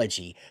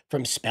psychology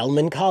from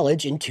Spelman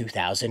College in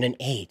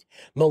 2008,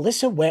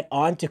 Melissa went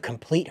on to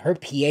complete her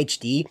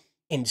PhD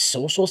in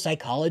social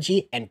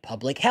psychology and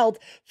public health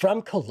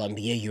from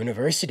Columbia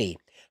University.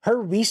 Her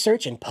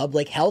research in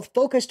public health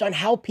focused on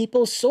how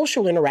people's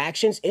social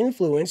interactions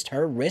influenced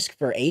her risk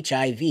for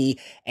HIV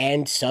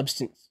and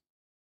substance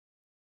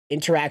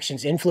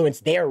interactions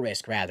influenced their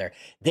risk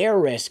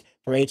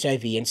for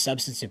HIV and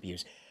substance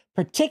abuse,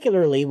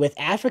 particularly with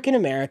African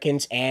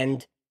Americans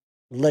and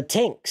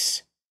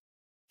Latinx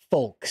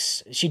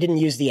folks. She didn't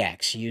use the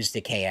X, she used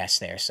the KS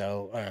there.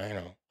 So, you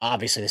know,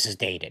 obviously this is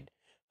dated.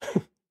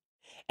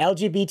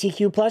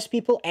 LGBTQ plus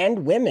people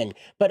and women,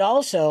 but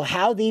also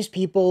how these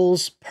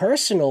people's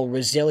personal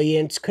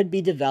resilience could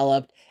be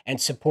developed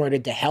and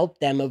supported to help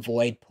them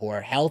avoid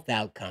poor health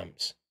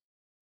outcomes.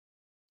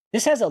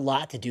 This has a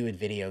lot to do with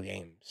video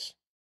games.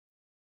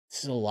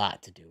 This is a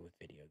lot to do with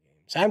video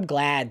games. I'm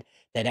glad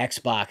that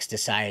Xbox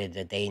decided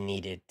that they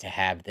needed to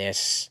have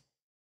this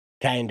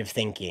kind of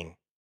thinking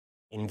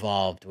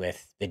involved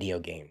with video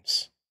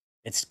games.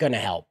 It's going to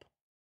help.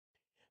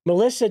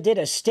 Melissa did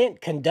a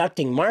stint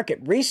conducting market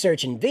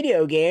research in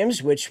video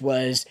games, which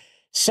was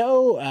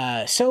so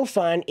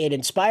fun. It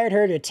inspired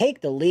her to take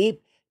the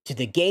leap to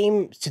the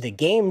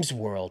games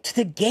world,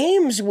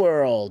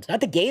 not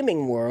the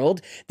gaming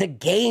world, the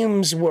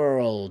games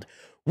world.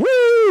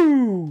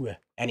 Woo!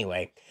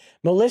 Anyway,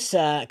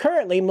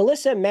 currently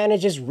Melissa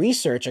manages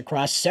research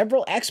across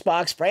several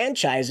Xbox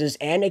franchises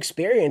and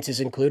experiences,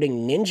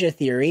 including Ninja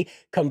Theory,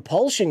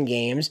 Compulsion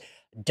Games,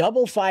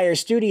 Double Fire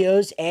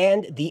Studios,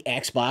 and the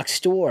Xbox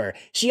Store.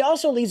 She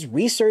also leads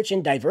research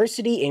in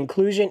diversity,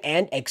 inclusion,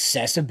 and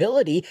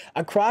accessibility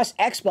across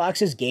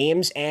Xbox's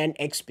games and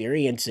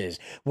experiences,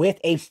 with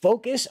a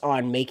focus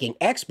on making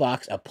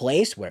Xbox a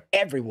place where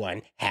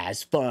everyone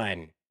has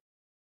fun.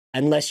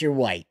 Unless you're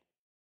white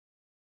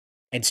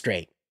and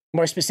straight.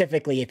 More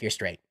specifically, if you're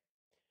straight.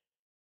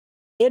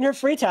 In her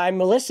free time,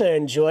 Melissa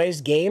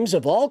enjoys games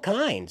of all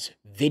kinds: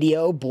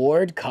 video,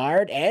 board,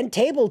 card, and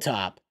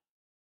tabletop.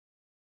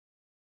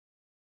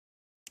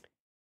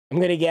 I'm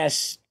going to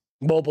guess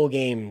mobile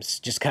games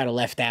just kind of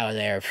left out of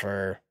there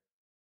for,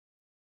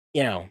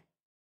 you know,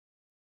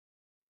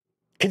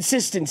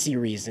 consistency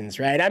reasons,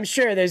 right? I'm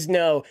sure there's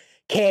no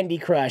Candy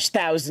Crush,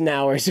 1,000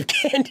 hours of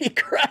Candy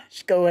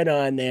Crush going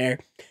on there.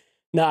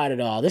 Not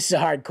at all. This is a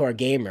hardcore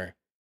gamer.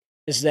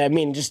 I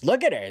mean, just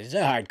look at her. This is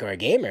a hardcore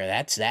gamer.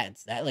 That's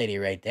that lady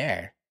right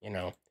there. You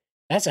know,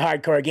 that's a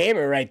hardcore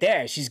gamer right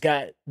there. She's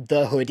got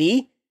the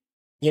hoodie,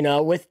 you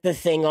know, with the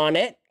thing on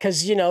it.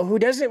 Because, you know, who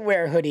doesn't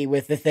wear a hoodie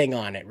with the thing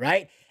on it,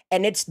 right?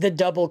 And it's the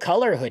double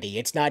color hoodie.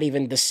 It's not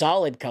even the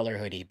solid color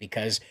hoodie,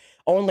 because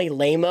only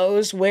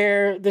lamos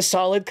wear the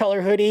solid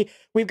color hoodie.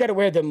 We've got to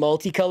wear the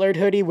multicolored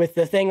hoodie with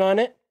the thing on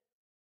it.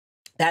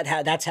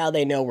 That's how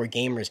they know we're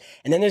gamers.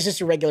 And then there's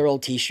just a regular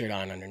old t-shirt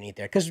on underneath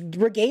there because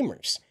we're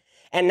gamers.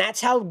 And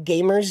that's how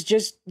gamers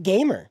just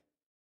gamer,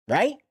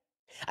 right?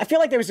 I feel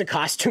like there was a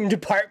costume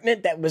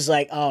department that was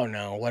like, oh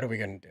no, what are we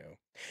going to do?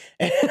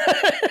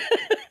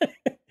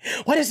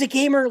 What does a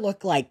gamer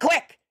look like?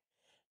 Quick!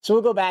 So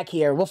we'll go back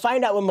here. We'll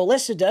find out what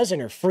Melissa does in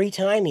her free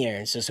time here.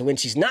 And so when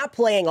she's not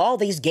playing all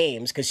these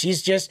games, because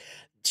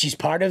she's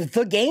part of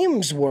the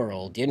games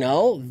world, you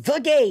know, the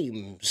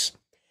games.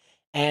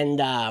 And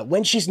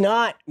when she's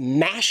not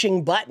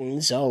mashing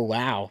buttons, oh,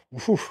 wow.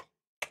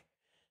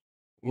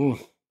 You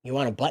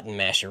want a button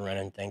masher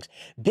running things.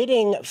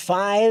 Bidding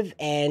 5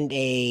 and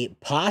a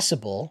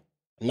possible.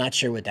 I'm not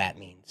sure what that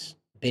means.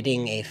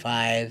 Bidding a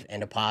 5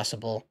 and a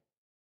possible.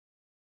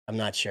 I'm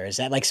not sure. Is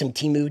that like some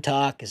Temu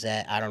talk? Is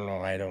that, I don't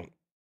know.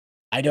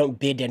 I don't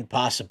bid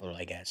impossible,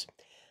 I guess.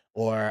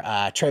 Or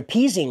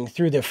trapezing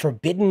through the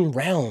forbidden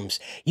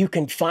realms. You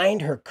can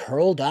find her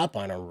curled up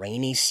on a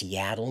rainy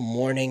Seattle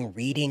morning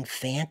reading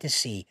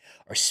fantasy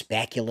or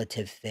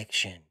speculative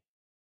fiction.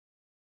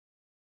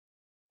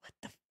 What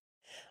the?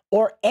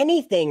 Or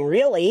anything,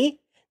 really.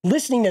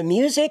 Listening to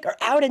music or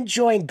out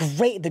enjoying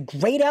the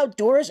great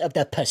outdoors of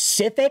the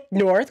Pacific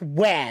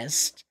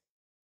Northwest.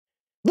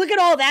 Look at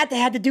all that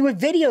had to do with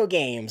video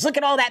games. Look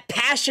at all that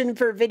passion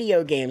for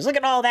video games. Look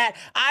at all that.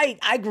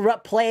 I grew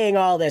up playing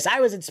all this. I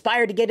was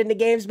inspired to get into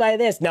games by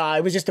this. No,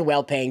 it was just a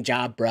well-paying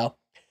job, bro.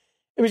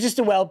 It was just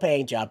a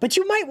well-paying job. But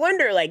you might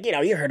wonder, like, you know,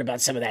 you heard about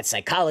some of that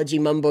psychology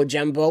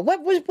mumbo-jumbo.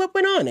 What went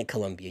on at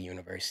Columbia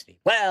University?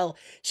 Well,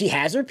 she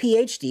has her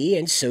PhD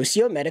in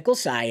socio-medical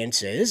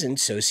sciences and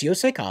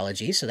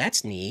sociopsychology, so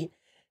that's neat.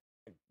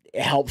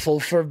 Helpful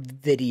for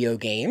video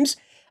games.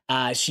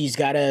 She's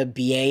got a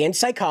BA in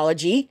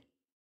psychology.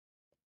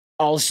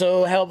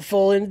 Also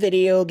helpful in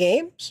video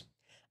games.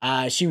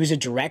 She was a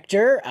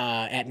director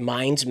at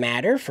Minds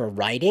Matter for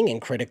writing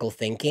and critical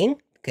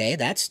thinking. Okay,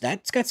 that's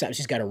got something.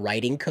 She's got a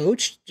writing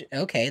coach.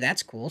 Okay,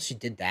 that's cool. She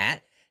did that.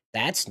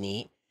 That's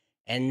neat.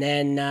 And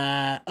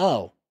then,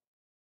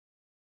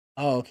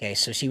 okay,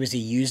 so she was a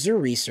user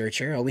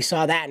researcher. Oh, we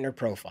saw that in her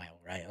profile,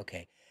 right?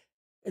 Okay.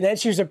 And then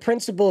she was a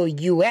principal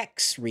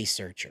UX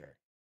researcher.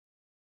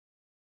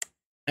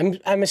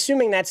 I'm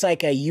assuming that's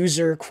like a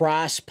user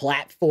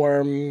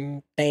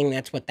cross-platform thing.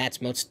 That's what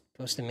that's most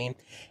supposed to mean.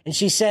 And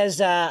she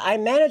says, I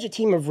manage a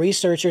team of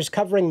researchers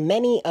covering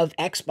many of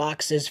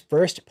Xbox's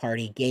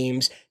first-party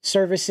games,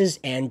 services,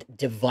 and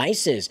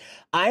devices.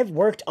 I've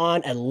worked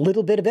on a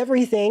little bit of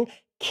everything,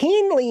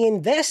 keenly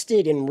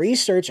invested in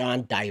research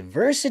on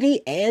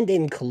diversity and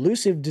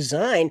inclusive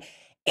design,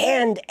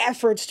 and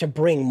efforts to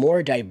bring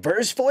more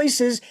diverse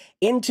voices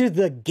into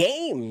the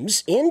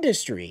games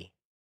industry.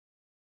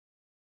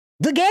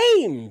 The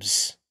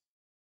games!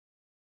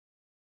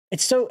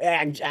 It's so,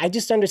 I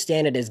just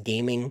understand it as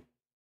gaming,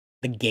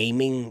 the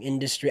gaming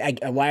industry.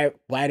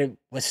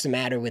 What's the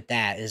matter with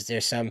that? Is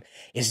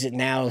it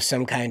now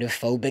some kind of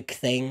phobic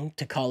thing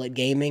to call it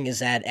gaming? Is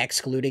that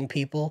excluding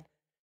people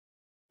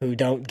who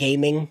don't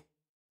gaming?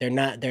 They're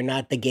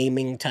not the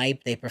gaming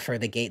type. They prefer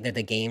they're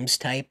the games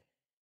type.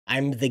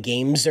 I'm the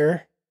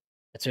gameser.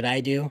 That's what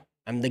I do.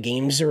 I'm the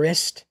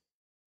gameserist.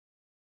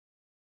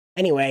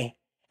 Anyway.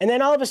 And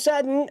then all of a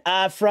sudden,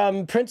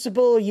 from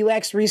principal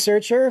UX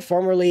researcher,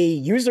 formerly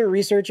user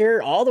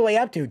researcher, all the way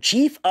up to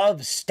chief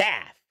of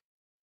staff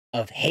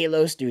of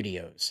Halo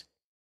Studios.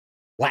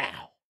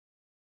 Wow.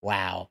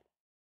 Wow.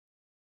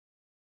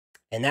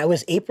 And that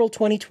was April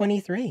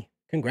 2023.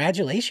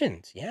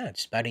 Congratulations. Yeah,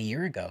 just about a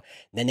year ago.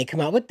 And then they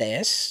come out with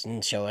this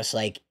and show us,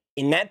 like,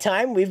 in that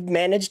time, we've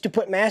managed to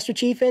put Master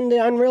Chief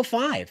into Unreal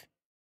 5.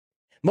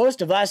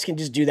 Most of us can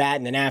just do that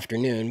in an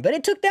afternoon, but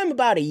it took them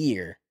about a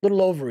year, a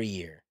little over a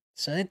year.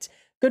 So it's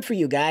good for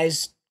you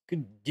guys,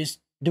 just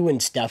doing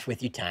stuff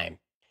with your time.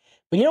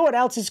 But you know what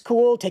else is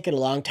cool? Taking a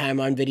long time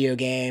on video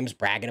games,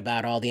 bragging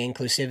about all the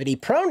inclusivity.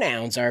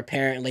 Pronouns are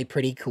apparently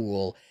pretty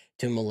cool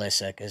to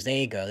Melissa, because there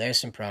you go, there's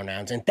some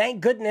pronouns. And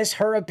thank goodness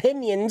her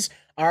opinions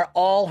are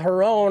all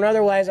her own.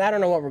 Otherwise, I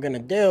don't know what we're going to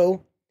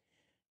do.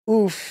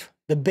 Oof,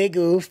 the big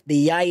oof,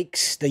 the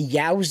yikes, the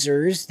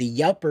yowzers, the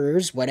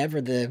yuppers,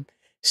 whatever the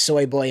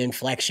soy boy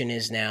inflection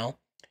is now.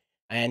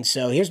 And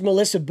so here's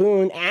Melissa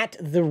Boone at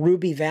the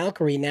Ruby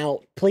Valkyrie.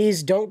 Now,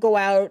 please don't go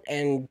out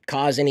and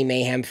cause any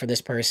mayhem for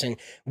this person.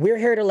 We're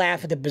here to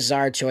laugh at the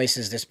bizarre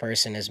choices this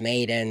person has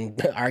made, and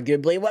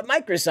arguably what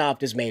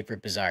Microsoft has made for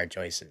bizarre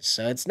choices.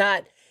 So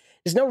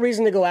there's no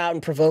reason to go out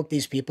and provoke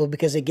these people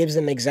because it gives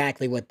them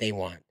exactly what they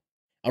want.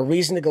 A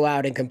reason to go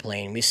out and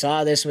complain. We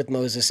saw this with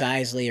Moses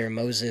Isley, or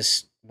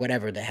Moses,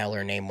 whatever the hell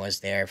her name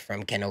was there,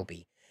 from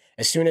Kenobi.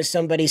 As soon as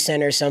somebody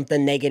sent her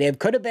something negative,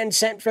 could have been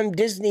sent from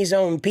Disney's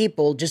own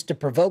people just to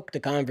provoke the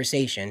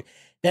conversation.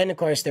 Then, of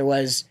course, there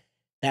was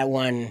that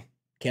one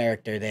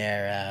character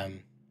there.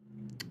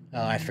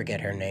 I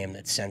forget her name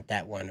that sent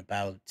that one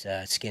about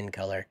skin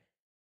color.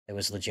 It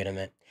was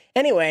legitimate.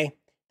 Anyway,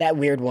 that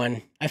weird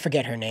one. I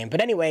forget her name. But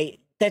anyway,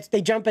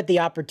 they jump at the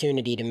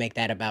opportunity to make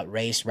that about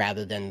race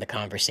rather than the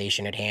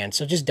conversation at hand.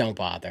 So just don't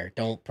bother.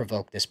 Don't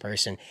provoke this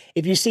person.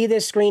 If you see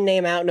this screen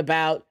name out and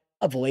about,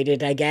 avoid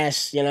it, I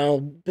guess, you know,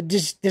 but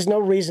just there's no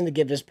reason to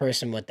give this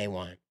person what they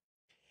want.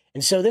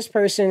 And so this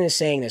person is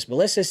saying this.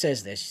 Melissa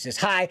says this. She says,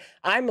 "Hi,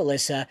 I'm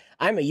Melissa.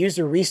 I'm a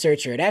user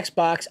researcher at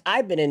Xbox.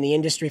 I've been in the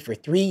industry for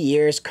 3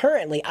 years.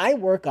 Currently, I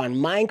work on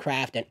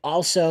Minecraft and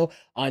also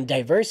on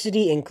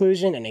diversity,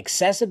 inclusion, and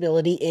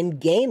accessibility in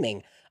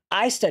gaming.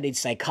 I studied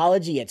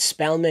psychology at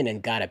Spelman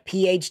and got a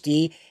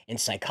PhD in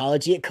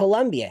psychology at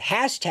Columbia.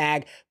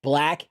 Hashtag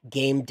Black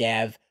Game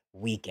Dev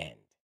Weekend."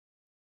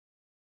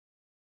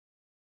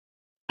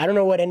 I don't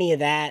know what any of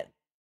that,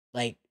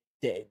 like,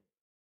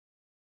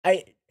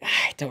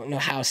 I don't know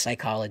how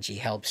psychology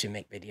helps you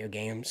make video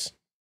games.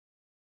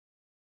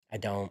 I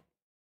don't.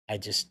 I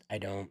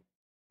don't.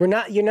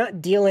 You're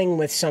not dealing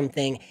with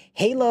something.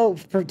 Halo,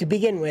 to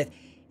begin with,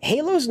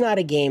 Halo's not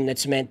a game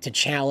that's meant to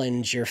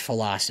challenge your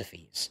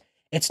philosophies.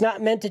 It's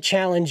not meant to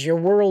challenge your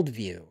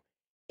worldview.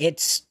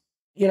 It's,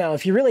 you know,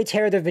 if you really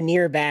tear the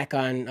veneer back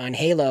on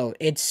Halo,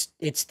 it's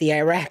the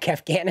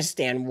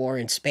Iraq-Afghanistan war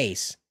in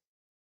space.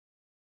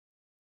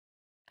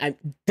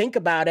 Think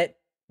about it.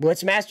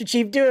 What's Master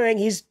Chief doing?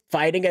 He's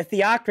fighting a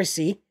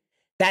theocracy.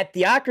 That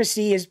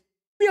theocracy is,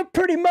 you know,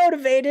 pretty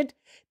motivated.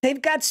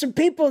 They've got some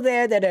people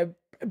there that are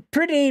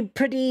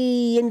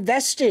pretty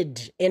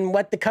invested in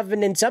what the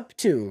Covenant's up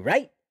to,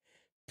 right?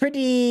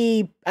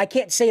 Pretty, I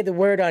can't say the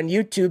word on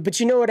YouTube, but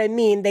you know what I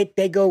mean.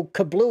 They go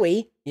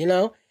kablooey, you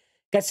know?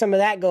 Got some of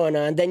that going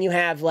on. Then you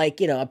have,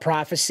 like, you know, a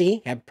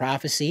prophecy,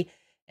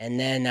 and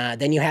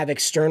then you have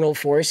external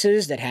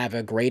forces that have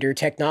a greater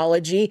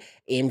technology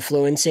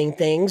influencing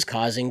things,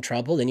 causing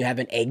trouble. Then you have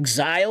an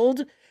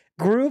exiled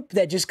group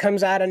that just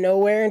comes out of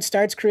nowhere and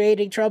starts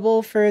creating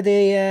trouble for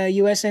the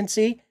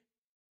USNC.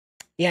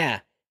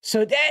 Yeah.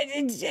 So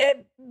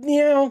that, you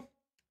know,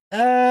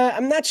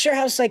 I'm not sure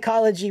how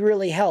psychology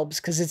really helps,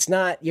 because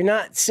you're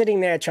not sitting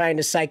there trying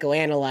to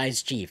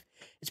psychoanalyze Chief.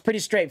 It's pretty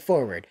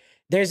straightforward.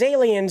 There's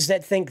aliens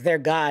that think their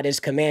God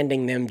is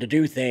commanding them to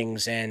do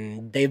things,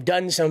 and they've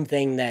done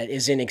something that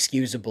is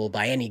inexcusable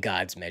by any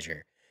God's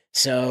measure.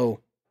 So,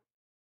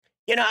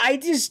 you know, I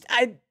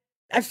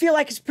feel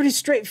like it's pretty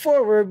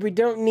straightforward. We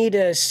don't need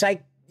it's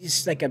like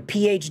a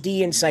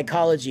PhD in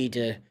psychology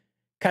to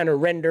kind of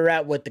render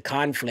out what the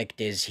conflict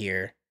is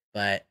here.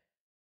 But,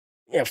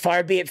 you know,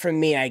 far be it from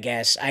me, I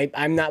guess.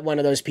 I'm not one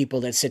of those people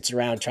that sits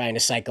around trying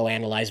to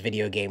psychoanalyze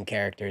video game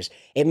characters.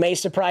 It may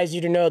surprise you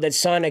to know that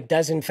Sonic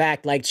does, in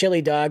fact, like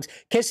chili dogs,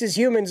 kisses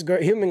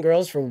human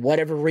girls for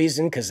whatever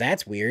reason, because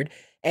that's weird,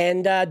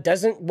 and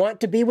doesn't want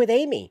to be with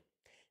Amy.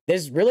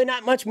 There's really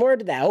not much more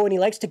to that. Oh, and he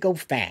likes to go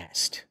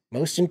fast.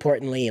 Most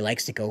importantly, he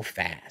likes to go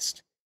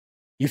fast.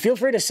 You feel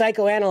free to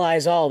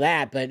psychoanalyze all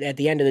that, but at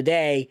the end of the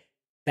day,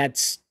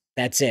 that's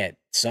it.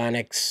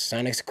 Sonic's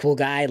a cool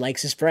guy,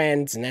 likes his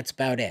friends, and that's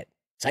about it.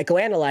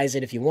 Psychoanalyze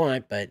it if you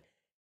want, but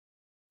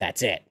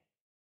that's it.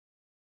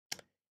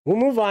 We'll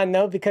move on,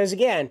 though, because,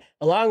 again,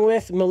 along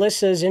with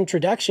Melissa's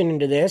introduction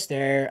into this,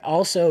 there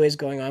also is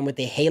going on with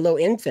the Halo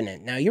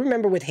Infinite. Now, you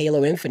remember with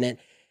Halo Infinite,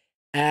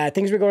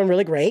 things were going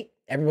really great.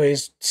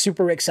 Everybody's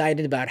super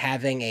excited about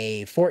having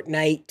a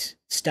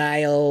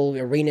Fortnite-style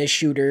arena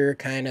shooter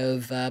kind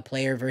of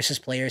player versus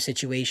player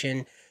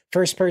situation.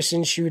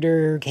 First-person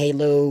shooter,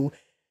 Halo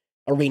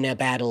arena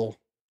battle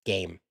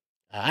game.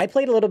 I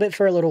played a little bit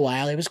for a little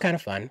while. It was kind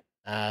of fun.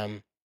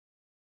 I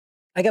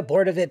got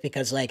bored of it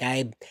because, like,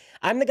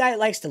 I'm the guy that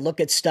likes to look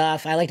at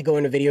stuff. I like to go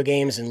into video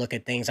games and look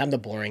at things. I'm the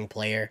boring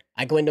player.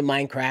 I go into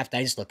Minecraft.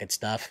 I just look at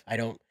stuff. I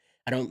don't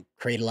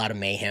create a lot of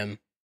mayhem.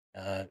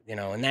 You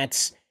know, and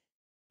that's,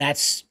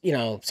 you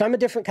know, so I'm a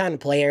different kind of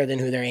player than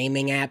who they're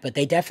aiming at, but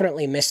they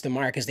definitely missed the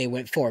mark as they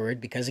went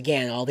forward because,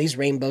 again, all these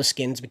rainbow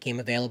skins became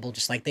available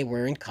just like they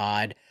were in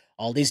COD.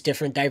 All these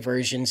different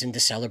diversions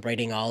into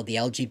celebrating all the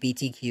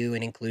LGBTQ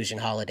and inclusion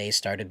holidays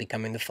started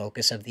becoming the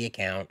focus of the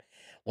account.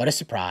 What a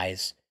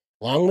surprise.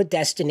 Along with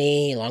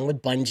Destiny, along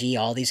with Bungie,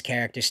 all these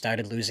characters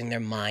started losing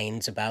their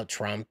minds about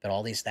Trump and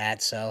all these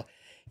that. So,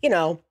 you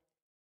know,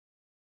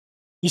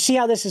 you see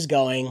how this is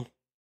going.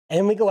 And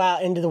then we go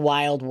out into the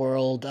wild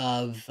world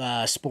of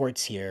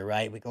sports here,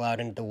 right? We go out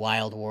into the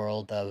wild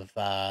world of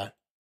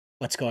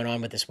what's going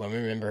on with this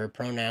woman. Remember her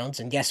pronouns.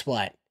 And guess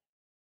what?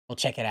 Well,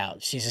 check it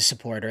out. She's a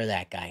supporter of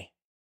that guy.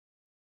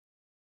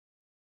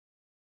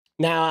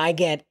 Now, I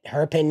get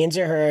her opinions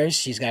are hers.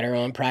 She's got her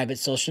own private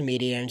social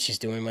media, and she's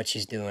doing what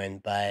she's doing.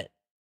 But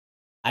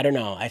I don't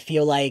know. I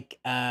feel like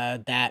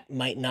that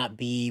might not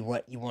be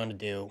what you want to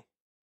do.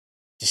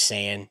 Just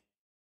saying.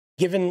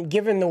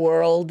 Given the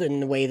world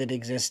and the way that it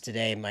exists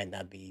today, it might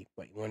not be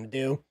what you want to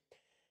do.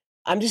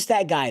 I'm just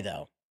that guy,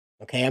 though.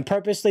 Okay, I'm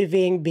purposely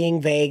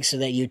being vague so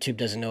that YouTube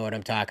doesn't know what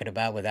I'm talking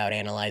about without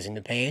analyzing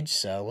the page.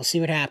 So we'll see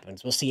what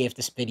happens. We'll see if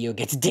this video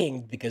gets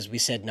dinged because we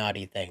said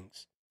naughty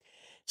things.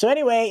 So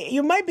anyway,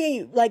 you might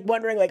be like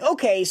wondering, like,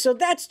 okay, so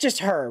that's just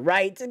her,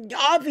 right?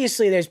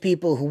 Obviously, there's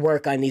people who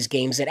work on these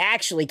games that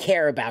actually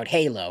care about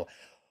Halo.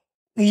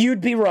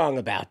 You'd be wrong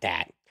about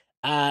that.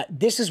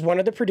 This is one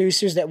of the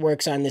producers that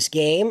works on this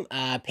game.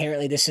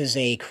 Apparently, this is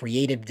a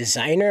creative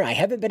designer. I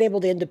haven't been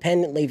able to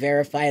independently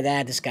verify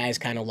that. This guy's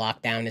kind of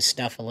locked down his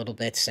stuff a little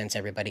bit since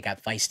everybody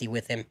got feisty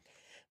with him.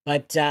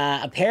 But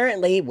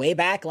apparently, way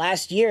back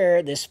last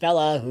year, this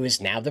fella, who is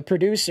now the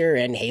producer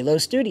in Halo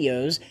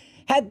Studios,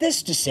 had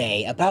this to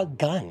say about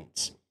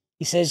guns.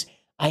 He says,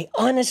 I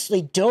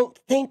honestly don't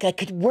think I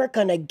could work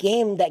on a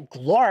game that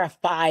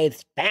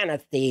glorifies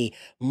fantasy,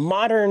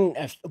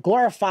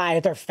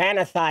 glorifies or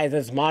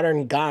fantasizes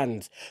modern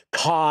guns,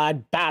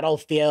 COD,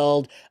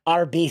 Battlefield,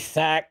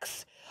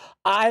 RB6.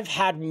 I've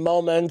had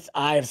moments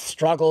I've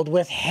struggled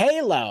with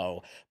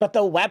Halo, but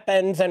the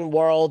weapons and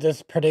world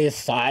is pretty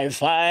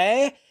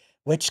sci-fi,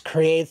 which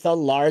creates a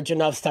large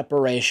enough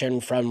separation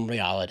from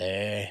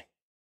reality.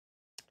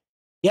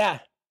 Yeah,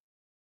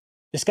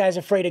 this guy's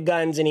afraid of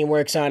guns and he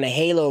works on a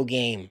Halo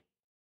game.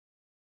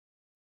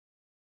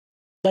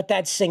 Let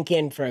that sink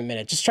in for a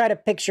minute. Just try to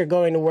picture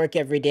going to work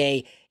every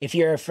day if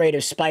you're afraid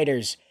of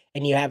spiders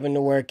and you happen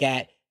to work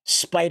at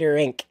Spider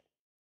Inc.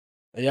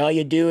 And all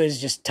you do is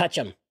just touch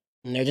them.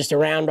 And they're just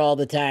around all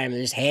the time.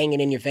 They're just hanging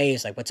in your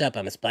face like, what's up?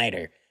 I'm a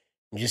spider.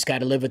 You just got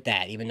to live with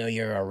that, even though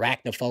you're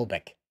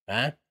arachnophobic.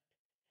 Huh?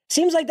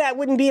 Seems like that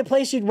wouldn't be a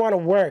place you'd want to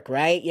work,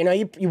 right? You know,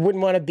 you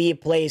wouldn't want to be a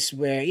place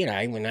where, you know,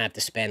 you wouldn't have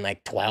to spend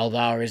like 12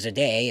 hours a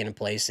day in a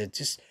place that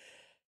just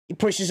it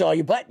pushes all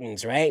your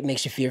buttons, right?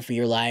 Makes you fear for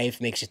your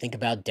life, makes you think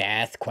about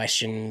death,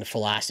 question the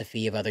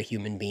philosophy of other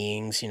human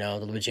beings, you know,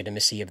 the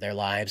legitimacy of their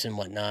lives and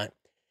whatnot.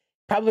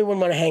 Probably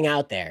wouldn't want to hang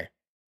out there.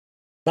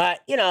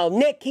 But, you know,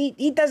 Nick,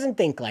 he doesn't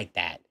think like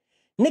that.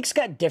 Nick's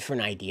got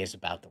different ideas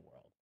about the world.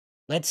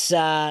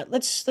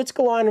 Let's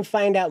go on and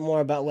find out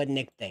more about what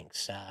Nick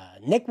thinks.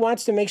 Nick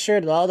wants to make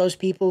sure that all those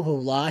people who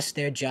lost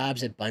their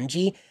jobs at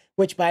Bungie,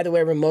 which, by the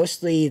way, were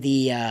mostly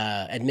the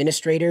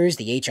administrators,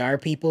 the HR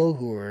people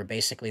who were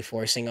basically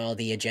forcing all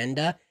the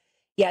agenda.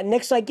 Yeah,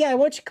 Nick's like, yeah,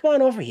 why don't you come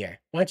on over here?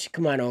 Why don't you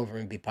come on over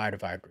and be part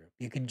of our group?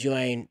 You could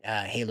join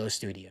Halo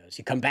Studios.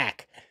 You come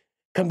back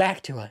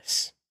to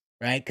us.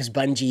 Right, because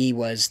Bungie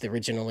was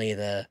originally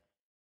the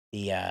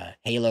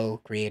Halo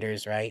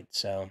creators, right?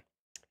 So,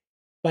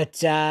 but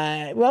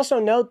we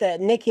also note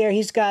that Nick here,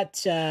 he's got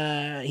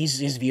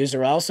his views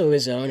are also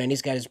his own, and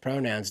he's got his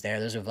pronouns there.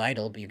 Those are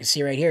vital. But you can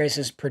see right here, it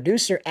says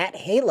producer at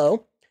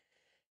Halo,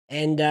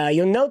 and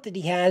you'll note that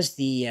he has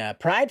the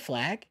pride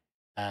flag,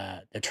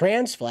 the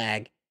trans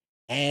flag,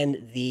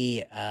 and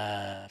the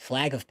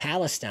flag of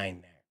Palestine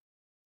there.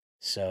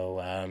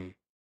 So.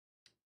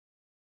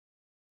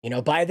 You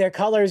know, by their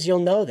colors, you'll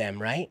know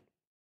them, right?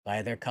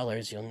 By their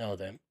colors, you'll know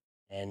them.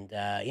 And,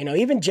 you know,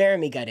 even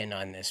Jeremy got in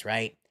on this,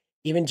 right?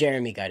 Even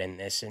Jeremy got in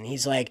this. And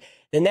he's like,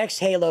 the next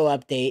Halo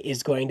update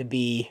is going to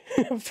be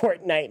a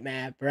Fortnite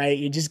map, right?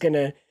 You're just going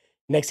to,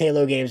 next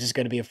Halo game is just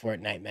going to be a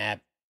Fortnite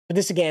map. But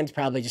this, again, is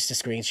probably just a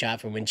screenshot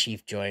from when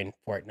Chief joined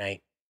Fortnite.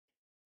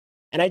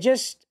 And I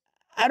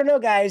don't know,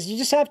 guys. You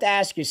just have to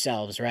ask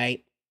yourselves,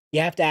 right?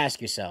 You have to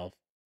ask yourself,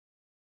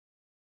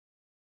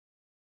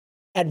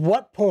 at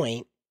what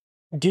point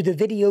do the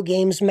video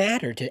games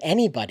matter to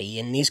anybody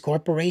in these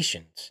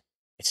corporations?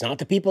 It's not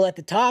the people at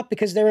the top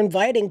because they're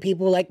inviting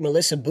people like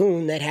Melissa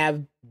Boone that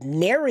have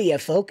nary a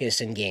focus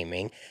in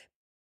gaming,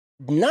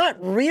 not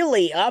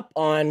really up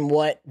on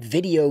what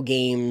video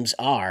games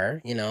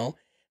are, you know,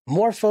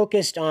 more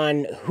focused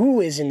on who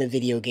is in the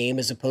video game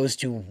as opposed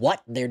to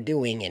what they're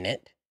doing in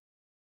it,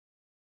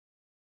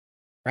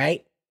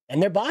 right? And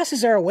their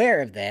bosses are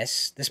aware of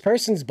this. This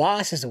person's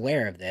boss is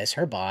aware of this.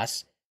 Her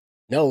boss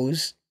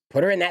knows,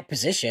 put her in that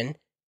position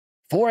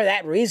for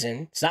that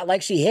reason. It's not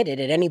like she hid it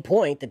at any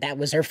point that that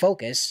was her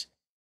focus.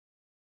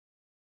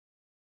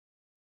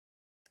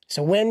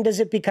 So when does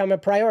it become a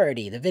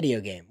priority, the video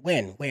game?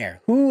 When?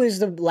 Where? Who is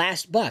the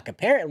last buck?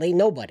 Apparently,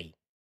 nobody.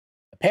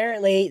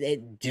 Apparently,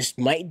 it just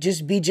might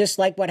just be just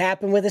like what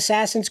happened with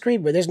Assassin's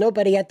Creed, where there's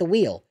nobody at the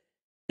wheel.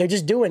 They're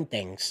just doing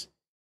things.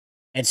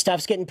 And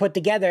stuff's getting put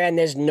together, and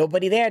there's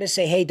nobody there to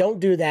say, hey, don't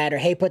do that, or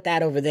hey, put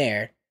that over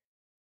there.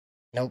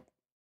 Nope.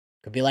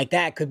 Could be like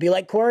that. Could be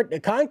like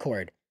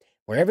Concord,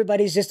 where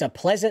everybody's just a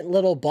pleasant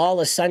little ball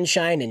of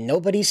sunshine and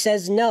nobody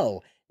says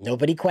no.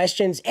 Nobody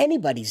questions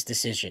anybody's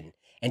decision.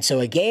 And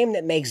so a game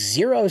that makes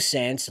zero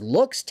sense,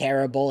 looks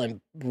terrible, and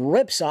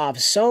rips off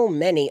so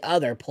many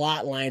other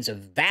plot lines of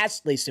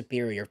vastly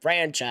superior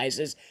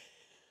franchises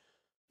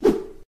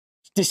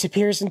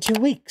disappears in 2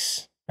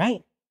 weeks,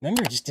 right?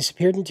 Remember, it just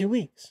disappeared in 2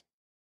 weeks.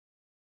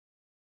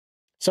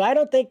 So I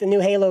don't think the new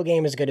Halo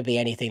game is going to be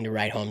anything to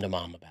write home to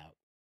mom about.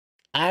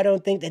 I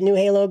don't think the new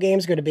Halo game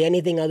is going to be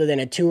anything other than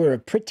a tour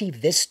of pretty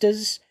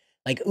vistas.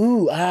 Like,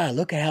 ooh,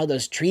 look at how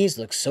those trees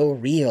look so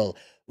real.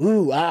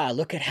 Ooh,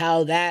 look at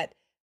how that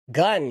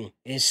gun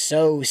is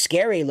so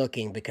scary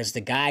looking because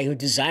the guy who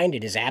designed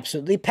it is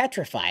absolutely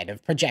petrified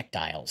of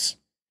projectiles.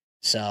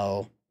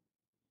 So,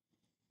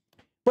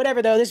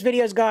 whatever though, this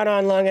video's gone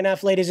on long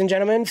enough, ladies and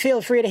gentlemen.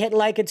 Feel free to hit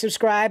like and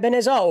subscribe, and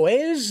as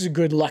always,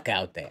 good luck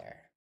out there.